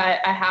 But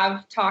I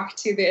have talked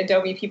to the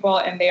Adobe people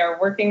and they are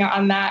working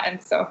on that.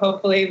 And so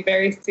hopefully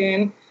very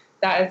soon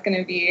that is going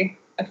to be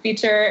a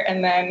feature,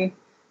 and then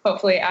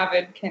hopefully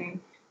Avid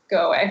can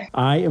go away.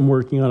 I am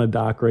working on a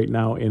doc right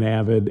now in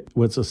Avid.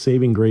 What's a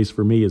saving grace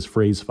for me is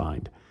phrase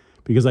find,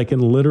 because I can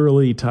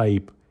literally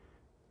type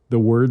the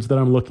words that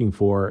I'm looking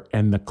for,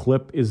 and the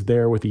clip is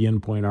there with the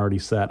end point already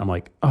set. I'm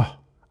like, oh,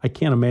 I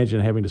can't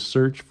imagine having to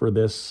search for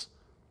this.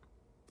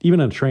 Even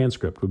a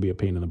transcript would be a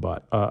pain in the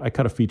butt. I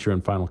cut a feature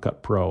in Final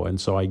Cut Pro,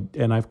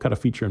 and I've cut a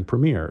feature in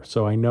Premiere,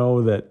 so I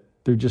know that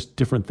they're just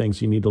different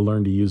things. You need to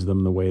learn to use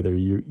them the way they're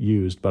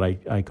used, but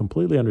I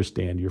completely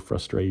understand your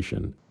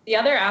frustration. The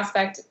other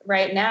aspect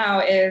right now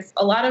is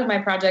a lot of my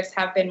projects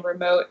have been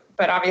remote,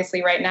 but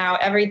obviously right now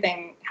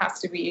everything has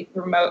to be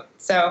remote.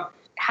 So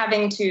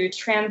having to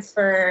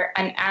transfer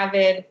an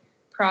Avid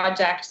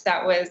project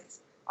that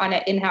was on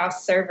an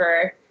in-house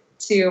server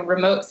to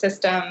remote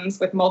systems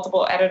with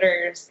multiple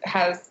editors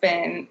has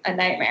been a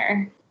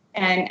nightmare.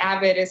 And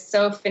Avid is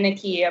so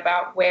finicky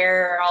about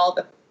where all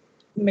the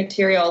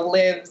material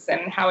lives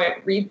and how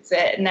it reads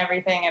it and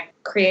everything. It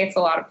creates a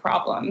lot of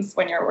problems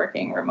when you're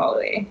working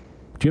remotely.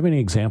 Do you have any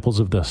examples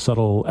of the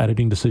subtle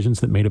editing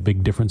decisions that made a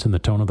big difference in the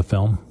tone of the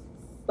film?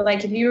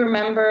 Like, if you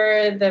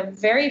remember the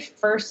very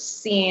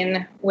first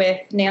scene with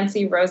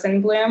Nancy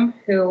Rosenblum,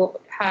 who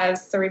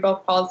has cerebral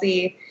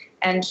palsy,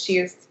 and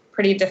she's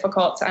pretty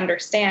difficult to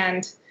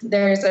understand,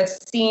 there's a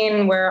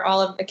scene where all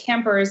of the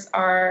campers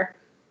are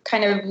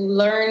kind of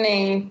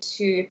learning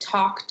to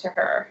talk to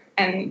her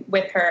and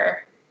with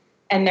her,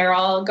 and they're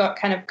all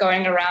kind of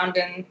going around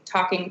and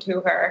talking to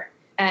her.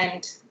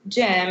 And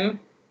Jim,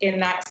 in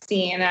that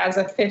scene, as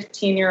a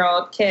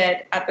 15-year-old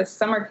kid at the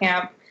summer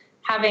camp,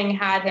 having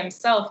had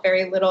himself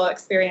very little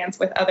experience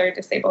with other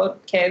disabled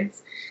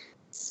kids,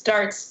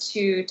 starts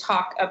to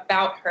talk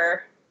about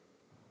her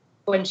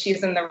when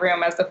she's in the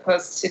room as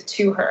opposed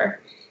to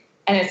her.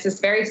 And it's this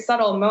very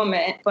subtle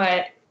moment,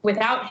 but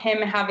without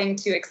him having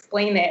to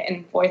explain it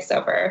in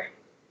voiceover,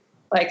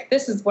 like,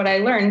 this is what I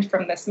learned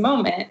from this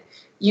moment,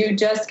 you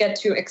just get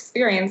to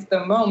experience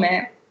the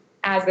moment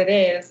as it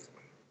is.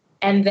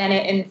 And then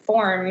it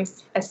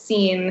informs a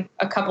scene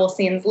a couple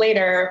scenes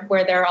later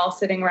where they're all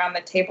sitting around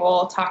the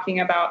table talking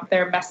about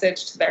their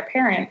message to their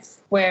parents,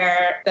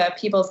 where the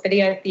People's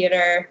Video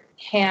Theater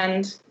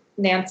hand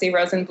Nancy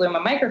Rosenblum a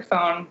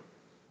microphone.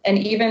 And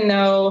even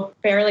though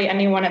barely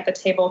anyone at the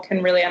table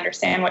can really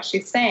understand what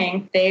she's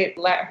saying, they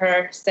let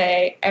her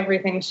say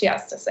everything she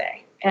has to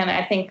say. And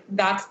I think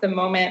that's the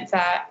moment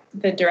that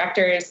the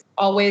directors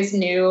always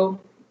knew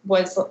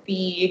was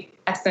the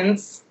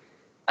essence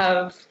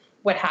of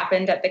what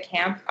happened at the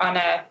camp on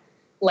a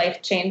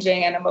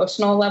life-changing and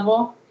emotional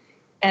level.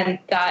 And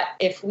that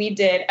if we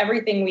did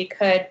everything we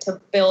could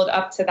to build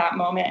up to that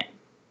moment,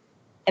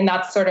 and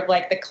that's sort of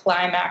like the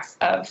climax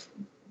of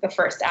the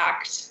first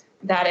act,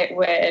 that it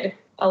would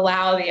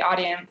allow the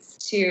audience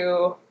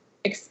to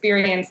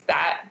experience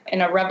that in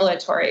a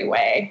revelatory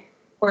way.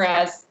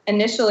 Whereas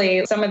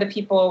initially, some of the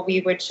people we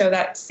would show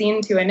that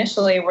scene to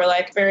initially were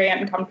like very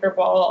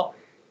uncomfortable,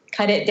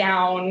 cut it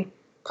down,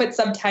 put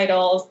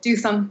subtitles, do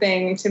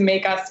something to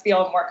make us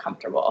feel more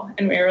comfortable.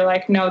 And we were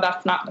like, no,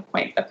 that's not the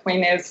point. The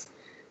point is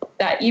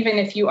that even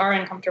if you are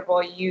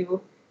uncomfortable,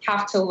 you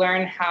have to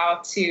learn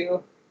how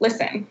to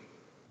listen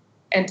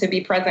and to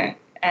be present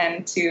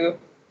and to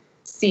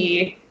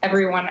see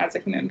everyone as a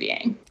human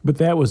being. But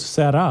that was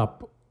set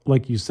up,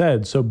 like you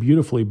said, so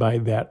beautifully by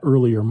that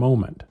earlier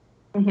moment,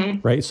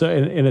 right? So,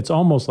 and it's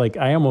almost like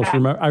I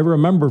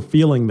remember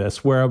feeling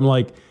this where I'm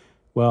like,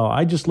 well,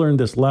 I just learned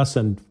this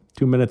lesson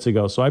 2 minutes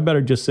ago, so I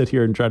better just sit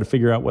here and try to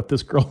figure out what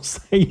this girl's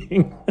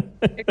saying.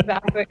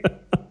 Exactly.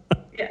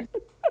 Yeah.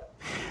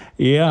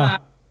 Yeah.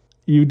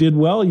 You did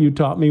well. You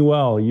taught me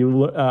well.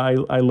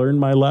 I learned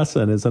my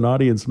lesson as an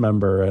audience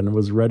member and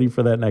was ready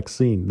for that next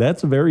scene.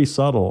 That's very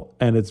subtle,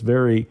 and it's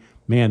very,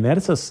 man, that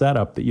is a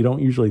setup that you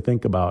don't usually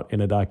think about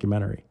in a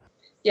documentary.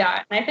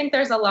 Yeah, and I think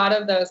there's a lot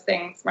of those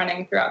things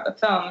running throughout the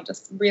film,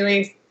 just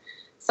really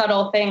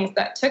subtle things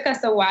that took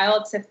us a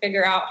while to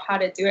figure out how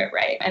to do it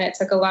right. And it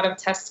took a lot of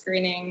test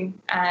screening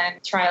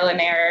and trial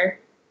and error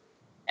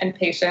and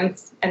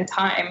patience and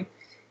time.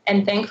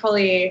 And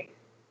thankfully,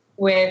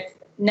 with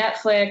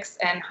Netflix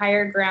and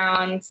Higher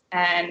Ground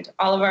and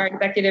all of our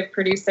executive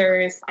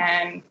producers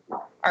and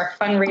our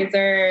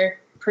fundraiser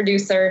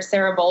producer,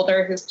 Sarah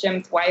Boulder, who's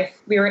Jim's wife,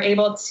 we were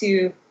able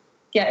to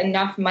get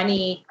enough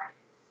money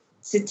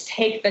to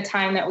take the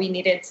time that we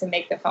needed to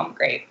make the film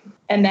great.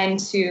 And then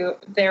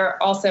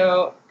they're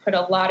also put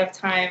a lot of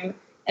time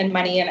and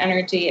money and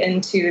energy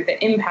into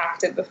the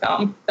impact of the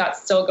film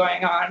that's still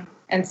going on.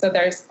 And so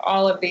there's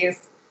all of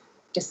these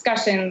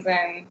discussions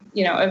and,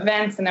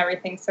 events and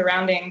everything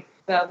surrounding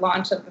the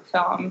launch of the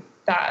film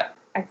that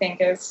I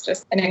think is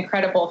just an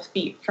incredible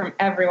feat from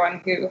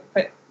everyone who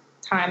put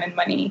time and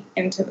money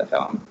into the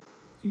film.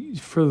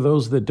 For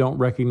those that don't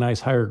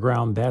recognize Higher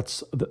Ground,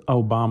 that's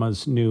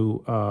Obama's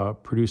new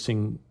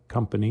producing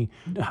company.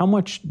 How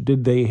much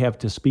did they have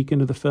to speak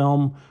into the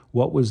film?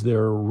 What was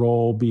their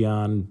role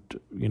beyond,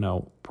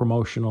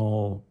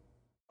 promotional?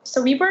 So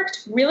we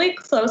worked really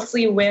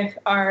closely with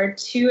our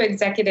two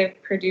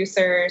executive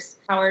producers,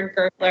 Howard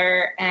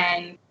Gertler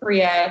and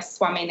Priya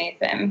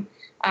Swaminathan.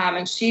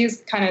 And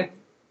she's kind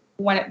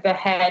of the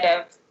head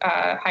of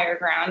Higher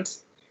Ground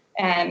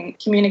and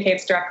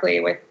communicates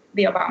directly with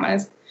the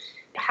Obamas.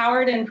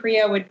 Howard and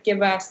Priya would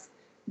give us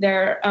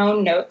their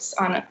own notes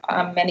on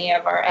many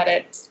of our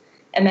edits.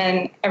 And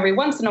then every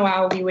once in a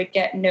while, we would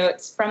get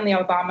notes from the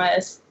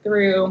Obamas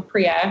through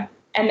Priya.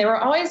 And they were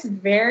always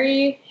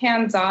very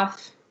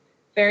hands-off,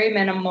 very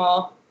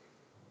minimal,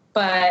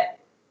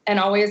 and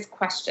always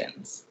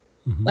questions.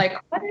 Mm-hmm. Like,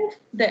 what if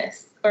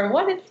this? Or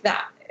what if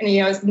that? And,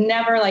 it was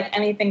never like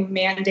anything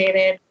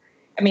mandated.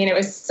 I mean, it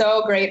was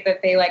so great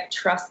that they like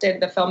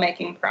trusted the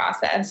filmmaking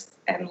process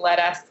and let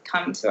us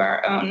come to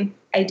our own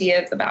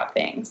ideas about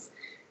things.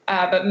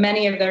 But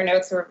many of their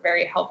notes were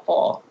very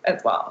helpful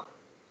as well.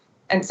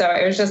 And so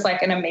it was just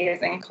like an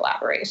amazing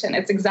collaboration.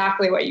 It's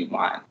exactly what you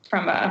want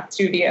from a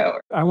studio.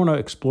 I want to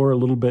explore a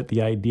little bit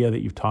the idea that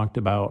you've talked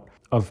about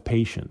of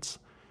patience,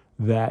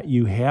 that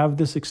you have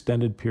this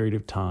extended period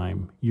of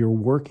time, you're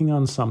working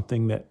on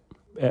something that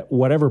at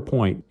whatever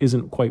point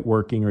isn't quite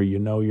working, or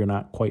you're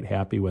not quite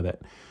happy with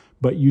it,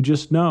 but you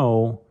just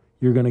know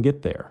you're going to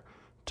get there.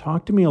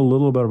 Talk to me a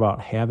little bit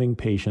about having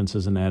patience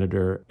as an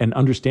editor and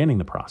understanding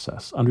the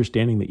process,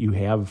 understanding that you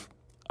have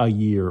a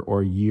year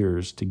or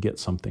years to get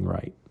something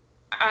right.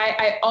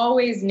 I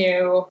always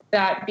knew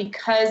that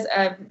because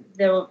of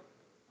the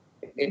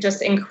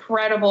just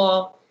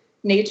incredible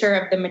nature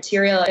of the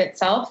material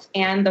itself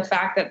and the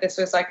fact that this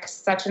was like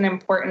such an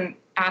important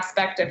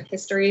aspect of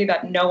history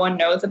that no one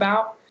knows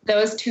about,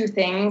 those two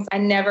things, I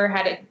never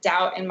had a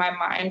doubt in my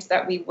mind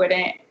that we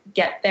wouldn't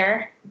get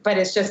there, but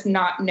it's just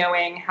not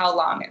knowing how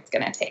long it's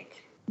going to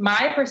take.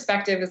 My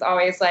perspective is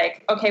always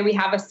like, okay, we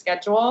have a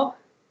schedule,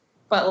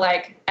 but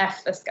like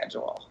F the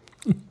schedule.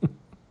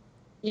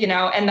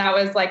 And that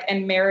was like,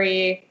 and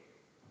Mary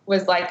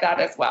was like that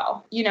as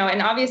well,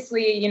 and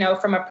obviously,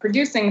 from a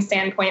producing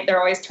standpoint, they're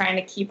always trying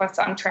to keep us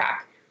on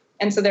track.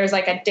 And so there's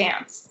like a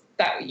dance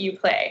that you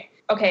play.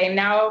 Okay,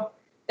 now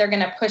they're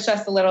going to push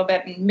us a little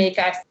bit and make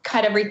us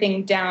cut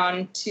everything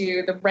down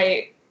to the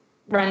right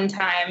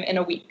runtime in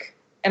a week.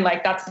 And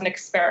like, that's an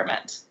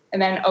experiment.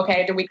 And then,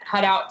 okay, do we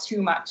cut out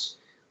too much?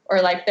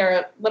 Or like, there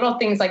are little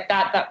things like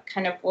that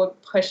kind of will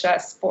push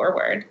us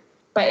forward.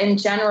 But in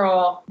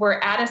general, we're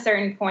at a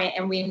certain point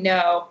and we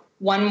know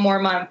 1 more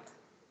month,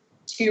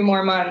 2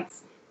 more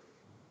months,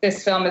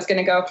 this film is going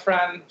to go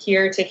from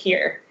here to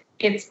here.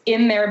 It's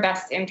in their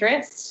best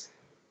interest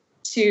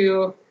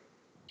to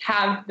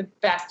have the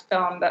best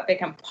film that they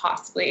can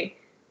possibly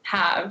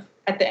have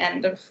at the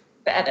end of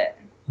the edit.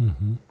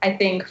 Mm-hmm. I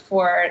think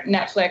for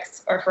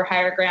Netflix or for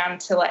Higher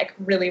Ground to like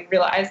really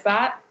realize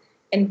that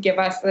and give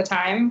us the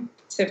time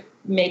to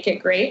make it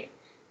great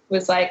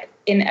was like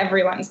in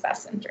everyone's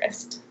best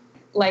interest.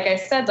 Like I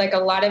said, like a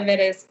lot of it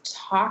is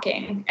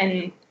talking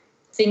and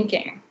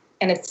thinking.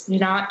 And it's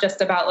not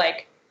just about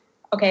like,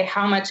 okay,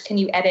 how much can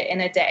you edit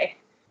in a day?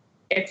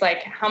 It's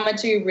like, how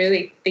much are you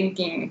really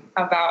thinking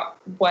about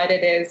what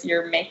it is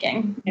you're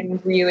making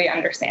and really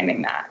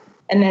understanding that?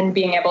 And then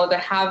being able to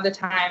have the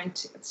time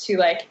to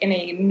like, in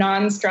a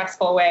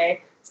non-stressful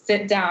way,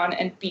 sit down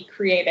and be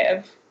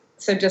creative.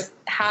 So just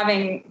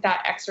having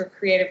that extra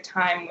creative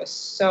time was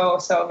so,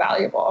 so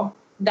valuable.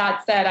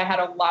 That said, I had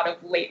a lot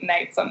of late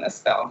nights on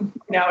this film.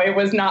 It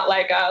was not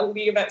like a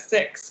leave at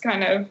 6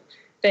 kind of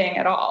thing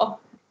at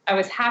all. I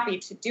was happy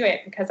to do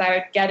it because I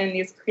would get in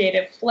these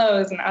creative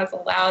flows and I was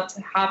allowed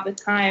to have the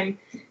time,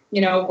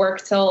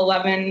 work till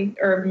 11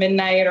 or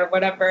midnight or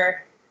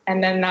whatever.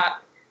 And then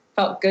that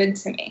felt good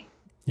to me.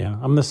 Yeah,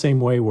 I'm the same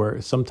way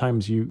where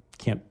sometimes you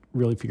can't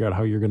really figure out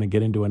how you're going to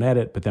get into an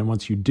edit. But then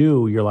once you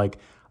do, you're like,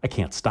 I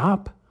can't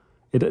stop.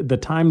 The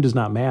time does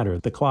not matter.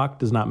 The clock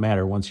does not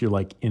matter once you're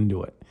like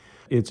into it.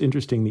 It's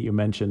interesting that you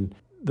mentioned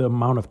the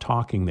amount of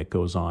talking that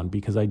goes on,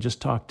 because I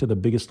just talked to the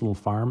Biggest Little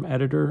Farm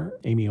editor,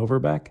 Amy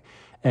Overbeck,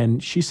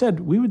 and she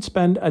said we would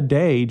spend a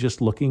day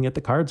just looking at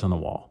the cards on the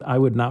wall. I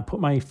would not put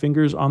my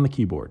fingers on the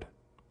keyboard.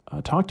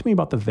 Talk to me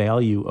about the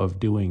value of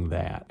doing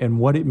that and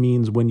what it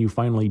means when you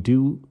finally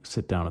do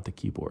sit down at the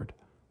keyboard,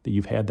 that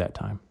you've had that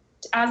time.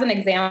 As an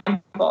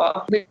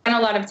example, we spent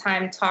a lot of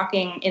time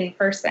talking in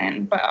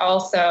person, but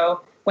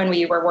also when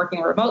we were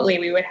working remotely,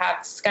 we would have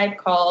Skype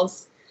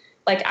calls.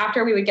 Like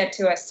after we would get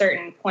to a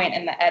certain point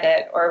in the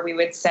edit, or we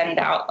would send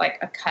out like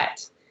a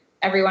cut,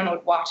 everyone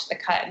would watch the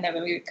cut and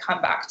then we would come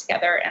back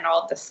together and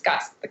all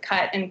discuss the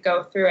cut and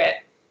go through it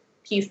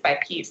piece by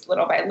piece,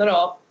 little by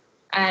little.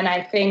 And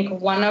I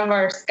think one of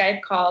our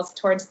Skype calls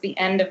towards the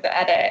end of the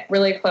edit,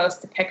 really close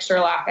to picture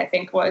lock, I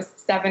think was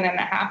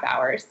 7.5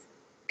 hours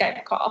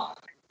Skype call.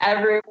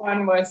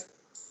 Everyone was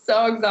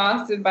so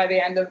exhausted by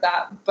the end of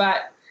that,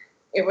 but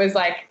it was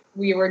like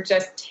we were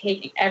just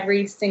taking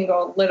every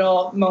single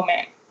little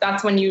moment.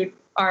 That's when you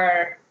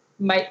are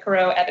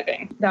micro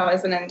editing. That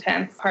was an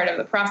intense part of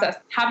the process.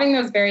 Having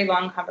those very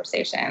long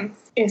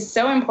conversations is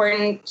so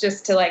important,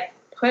 just to like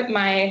put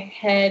my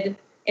head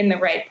in the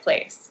right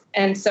place.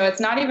 And so it's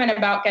not even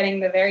about getting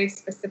the very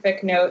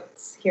specific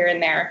notes here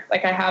and there.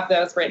 Like I have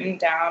those written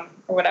down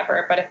or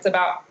whatever, but it's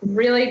about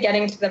really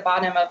getting to the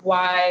bottom of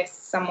why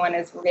someone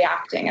is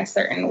reacting a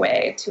certain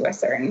way to a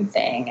certain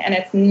thing. And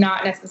it's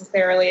not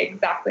necessarily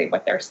exactly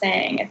what they're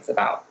saying. It's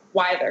about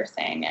why they're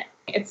saying it.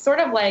 It's sort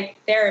of like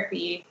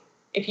therapy.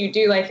 If you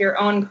do like your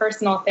own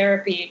personal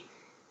therapy,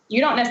 you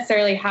don't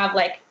necessarily have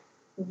like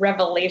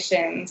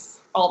revelations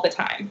all the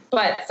time.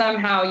 But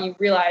somehow you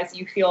realize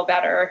you feel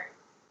better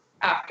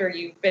after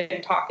you've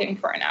been talking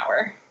for an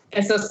hour.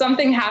 And so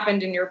something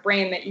happened in your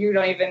brain that you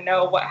don't even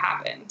know what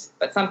happened,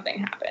 but something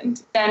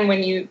happened. Then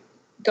when you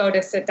go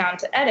to sit down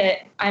to edit,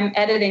 I'm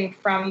editing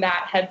from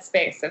that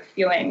headspace of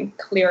feeling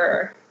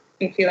clearer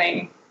and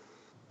feeling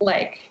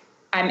like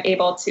I'm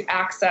able to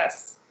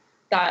access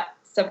that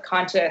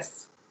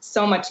subconscious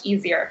so much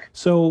easier.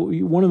 So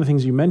one of the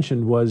things you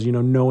mentioned was,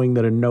 knowing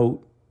that a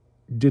note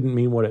didn't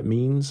mean what it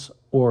means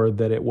or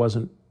that it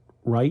wasn't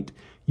right.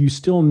 You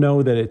still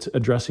know that it's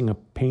addressing a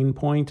pain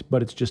point,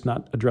 but it's just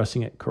not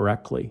addressing it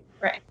correctly.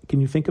 Right. Can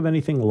you think of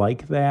anything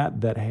like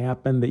that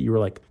happened that you were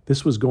like,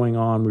 this was going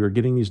on, we were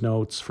getting these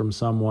notes from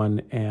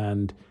someone,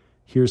 and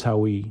here's how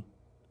we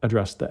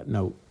addressed that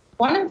note?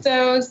 One of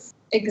those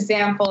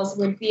examples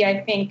would be,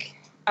 I think,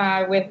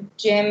 with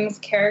Jim's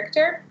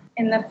character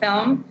in the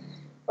film,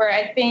 where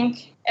I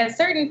think at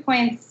certain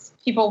points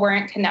people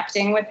weren't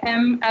connecting with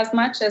him as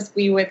much as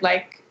we would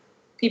like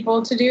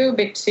people to do,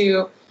 but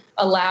to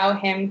allow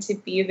him to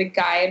be the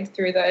guide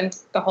through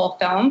the whole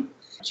film.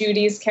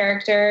 Judy's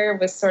character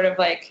was sort of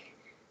like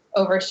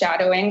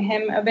overshadowing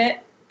him a bit.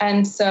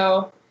 And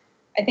so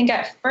I think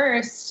at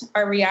first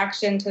our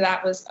reaction to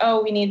that was,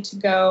 we need to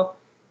go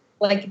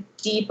like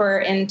deeper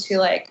into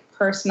like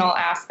personal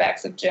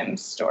aspects of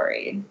Jim's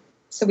story.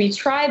 So we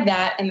tried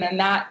that, and then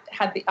that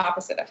had the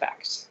opposite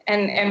effect.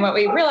 And what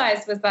we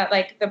realized was that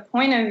like the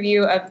point of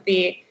view of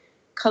the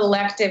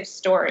collective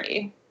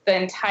story, the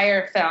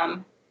entire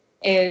film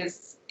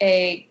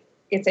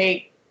it's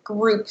a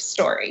group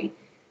story,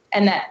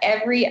 and that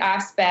every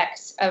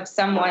aspect of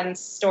someone's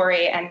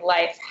story and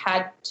life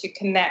had to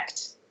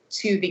connect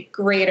to the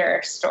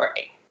greater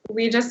story.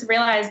 We just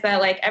realized that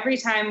like every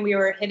time we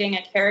were hitting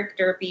a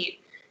character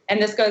beat,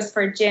 and this goes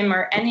for Jim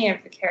or any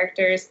of the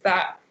characters,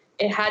 that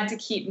it had to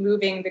keep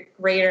moving the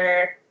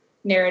greater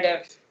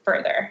narrative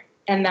further.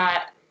 And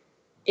that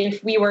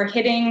if we were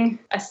hitting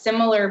a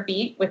similar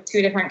beat with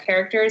two different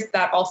characters,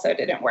 that also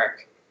didn't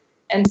work.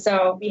 And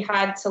so we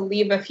had to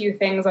leave a few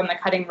things on the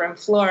cutting room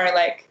floor,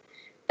 like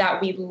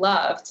that we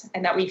loved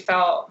and that we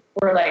felt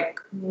were like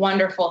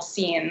wonderful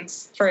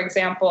scenes. For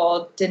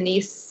example,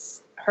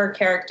 Denise, her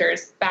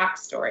character's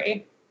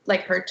backstory,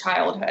 like her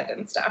childhood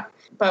and stuff.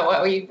 But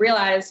what we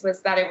realized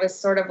was that it was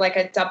sort of like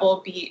a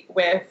double beat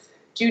with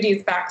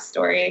Judy's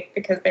backstory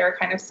because they were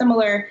kind of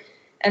similar.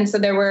 And so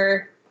there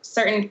were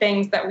certain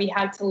things that we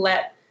had to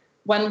let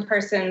one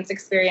person's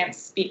experience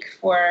speak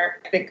for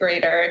the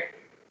greater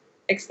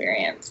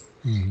experience.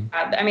 Mm-hmm.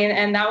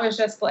 And that was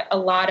just like a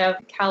lot of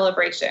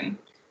calibration,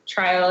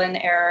 trial and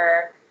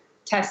error,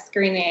 test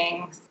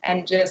screenings,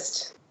 and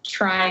just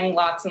trying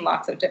lots and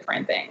lots of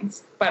different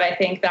things. But I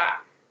think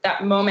that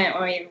moment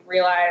when we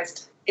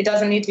realized it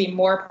doesn't need to be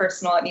more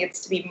personal, it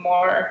needs to be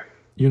more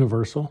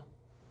universal.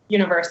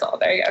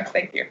 There you go.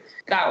 Thank you.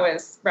 That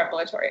was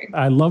revelatory.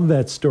 I love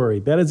that story.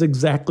 That is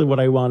exactly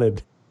what I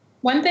wanted.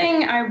 One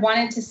thing I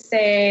wanted to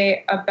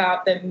say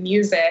about the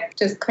music,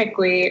 just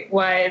quickly,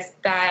 was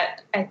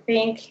that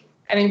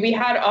we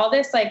had all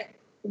this like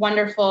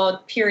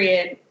wonderful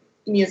period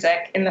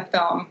music in the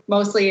film.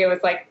 Mostly it was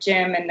like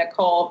Jim and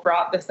Nicole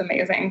brought this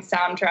amazing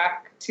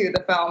soundtrack to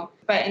the film.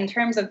 But in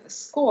terms of the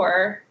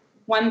score,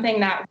 one thing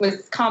that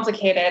was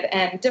complicated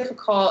and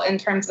difficult in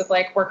terms of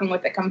like working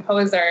with the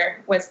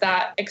composer was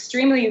that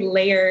extremely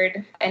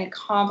layered and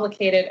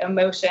complicated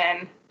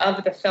emotion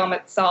of the film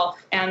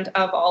itself and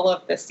of all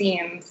of the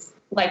scenes.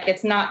 Like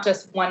it's not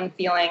just one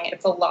feeling,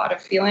 it's a lot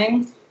of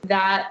feelings.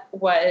 That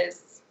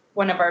was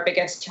one of our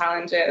biggest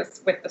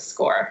challenges with the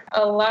score.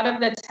 A lot of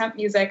the temp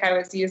music I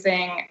was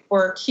using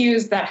were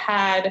cues that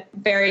had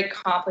very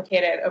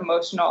complicated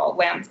emotional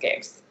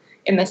landscapes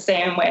in the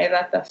same way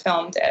that the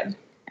film did.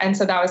 And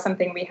so that was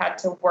something we had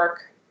to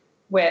work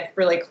with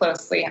really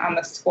closely on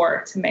the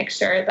score to make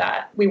sure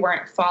that we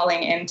weren't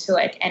falling into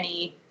like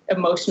any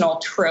emotional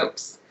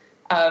tropes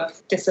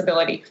of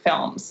disability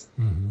films,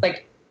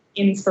 like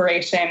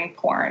inspiration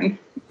porn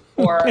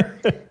or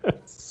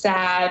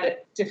sad,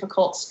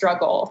 difficult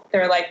struggle.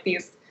 There are like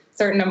these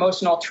certain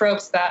emotional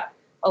tropes that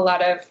a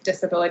lot of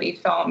disability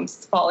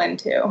films fall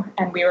into.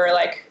 And we were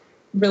like,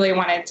 really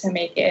wanted to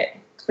make it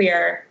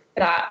clear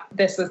that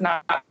this was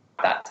not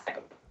that type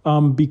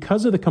of.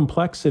 Because of the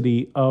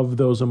complexity of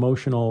those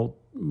emotional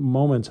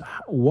moments,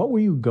 what were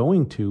you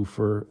going to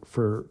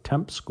for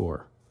temp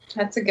score?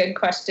 That's a good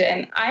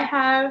question. I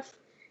have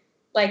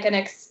like an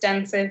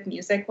extensive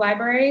music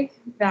library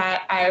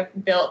that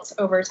I've built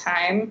over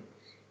time.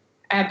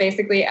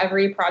 Basically,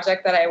 every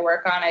project that I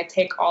work on, I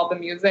take all the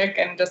music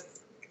and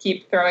just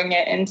keep throwing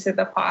it into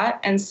the pot.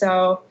 And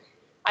so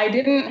I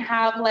didn't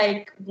have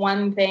like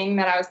one thing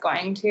that I was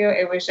going to.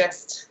 It was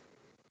just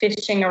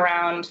fishing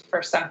around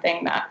for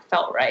something that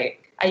felt right.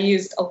 I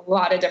used a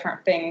lot of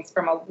different things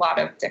from a lot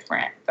of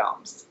different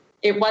films.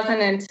 It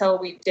wasn't until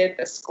we did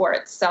the score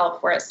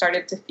itself where it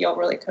started to feel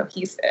really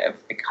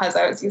cohesive because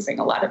I was using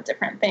a lot of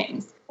different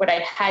things. What I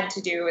had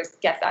to do was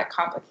get that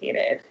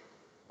complicated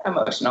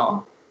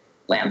emotional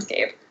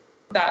landscape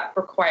that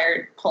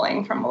required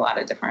pulling from a lot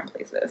of different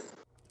places.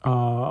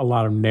 A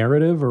lot of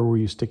narrative, or were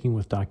you sticking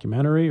with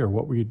documentary, or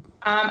what were you?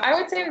 I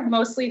would say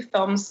mostly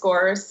film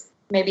scores,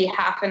 maybe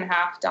half and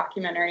half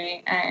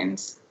documentary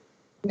and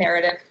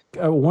narrative.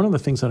 One of the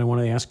things that I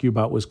wanted to ask you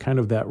about was kind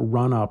of that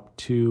run up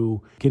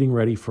to getting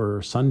ready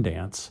for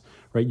Sundance,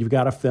 right? You've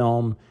got a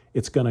film,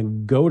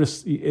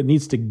 it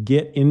needs to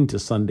get into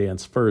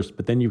Sundance first,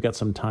 but then you've got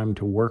some time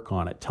to work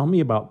on it. Tell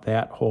me about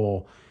that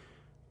whole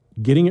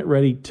getting it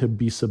ready to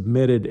be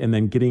submitted and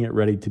then getting it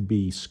ready to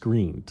be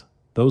screened.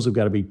 Those have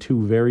got to be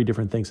two very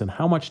different things. And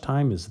how much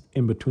time is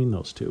in between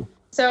those two?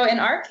 So in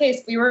our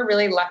case, we were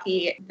really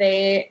lucky.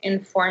 They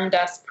informed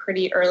us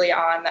pretty early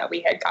on that we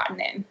had gotten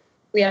in.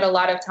 We had a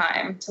lot of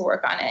time to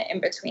work on it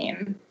in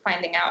between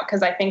finding out,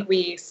 because I think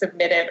we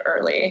submitted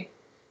early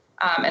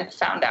and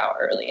found out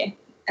early.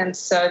 And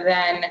so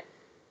then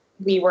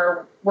we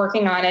were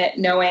working on it,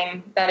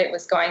 knowing that it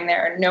was going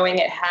there, knowing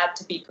it had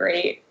to be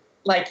great.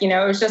 Like,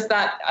 it was just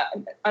that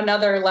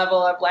another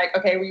level of like,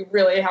 okay, we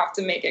really have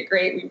to make it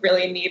great. We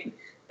really need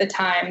the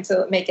time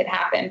to make it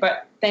happen.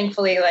 But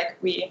thankfully, like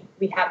we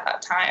had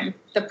that time.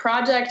 The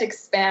project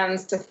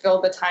expands to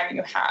fill the time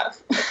you have.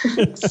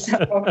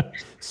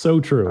 So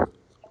true.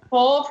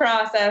 Whole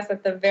process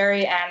at the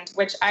very end,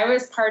 which I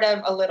was part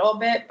of a little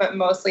bit, but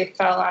mostly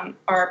fell on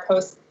our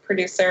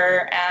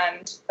post-producer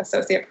and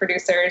associate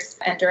producers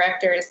and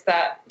directors,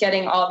 that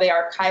getting all the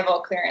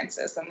archival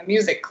clearances and the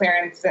music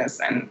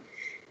clearances and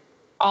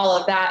all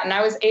of that. And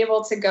I was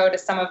able to go to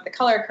some of the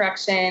color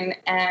correction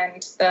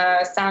and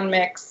the sound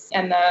mix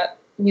and the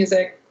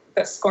music,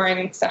 the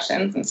scoring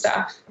sessions and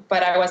stuff,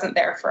 but I wasn't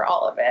there for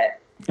all of it.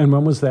 And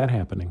when was that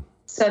happening?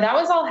 So that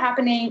was all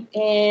happening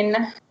in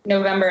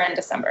November and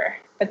December,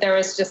 but there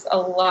was just a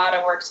lot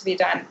of work to be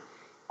done.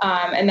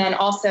 And then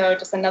also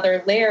just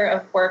another layer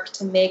of work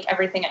to make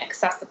everything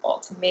accessible,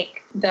 to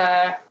make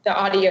the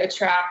audio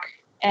track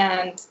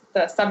and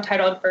the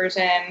subtitled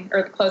version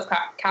or the closed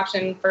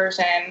caption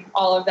version,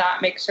 all of that,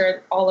 make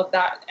sure all of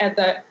that, and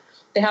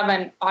they have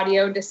an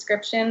audio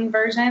description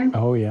version.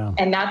 Oh yeah.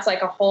 And that's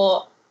like a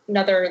whole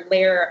another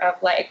layer of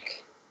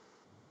like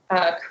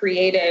a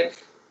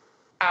creative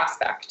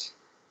aspect,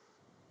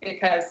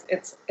 because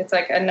it's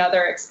like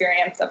another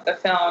experience of the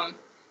film,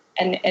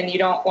 and you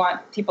don't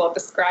want people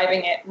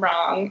describing it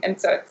wrong. And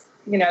so it's,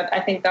 I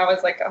think that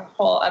was like a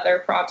whole other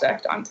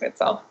project onto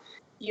itself.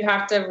 You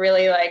have to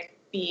really like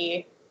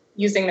be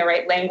using the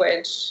right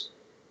language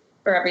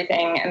for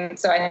everything. And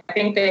so I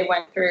think they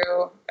went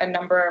through a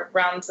number of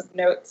rounds of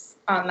notes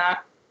on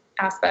that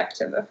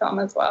aspect of the film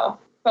as well.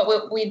 But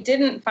what we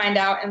didn't find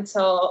out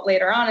until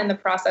later on in the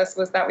process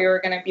was that we were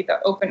going to be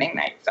the opening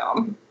night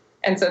film.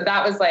 And so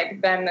that was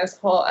like then this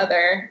whole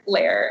other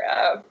layer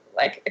of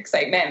like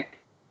excitement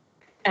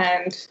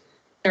and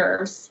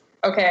nerves.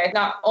 Okay,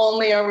 not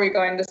only are we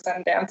going to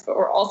Sundance, but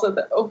we're also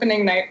the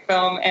opening night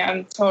film,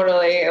 and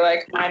totally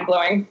like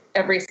mind-blowing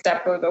every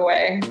step of the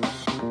way.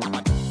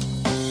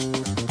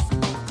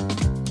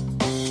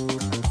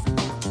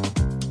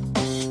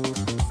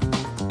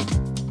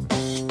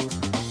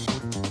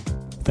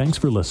 Thanks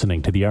for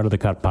listening to the Art of the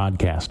Cut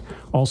podcast.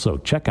 Also,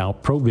 check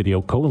out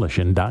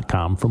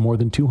ProVideoCoalition.com for more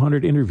than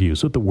 200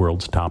 interviews with the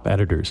world's top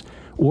editors.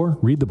 Or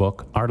read the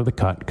book, Art of the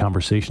Cut,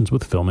 Conversations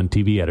with Film and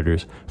TV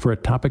Editors, for a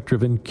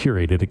topic-driven,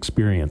 curated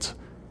experience.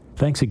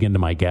 Thanks again to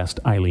my guest,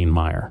 Eileen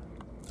Meyer.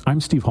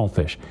 I'm Steve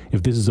Hullfish.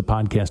 If this is a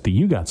podcast that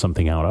you got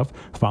something out of,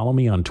 follow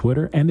me on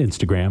Twitter and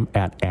Instagram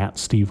at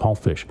Steve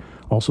Hullfish.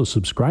 Also,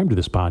 subscribe to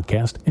this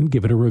podcast and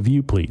give it a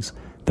review, please.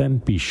 Then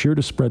be sure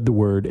to spread the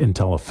word and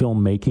tell a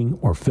filmmaking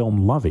or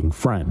film-loving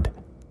friend.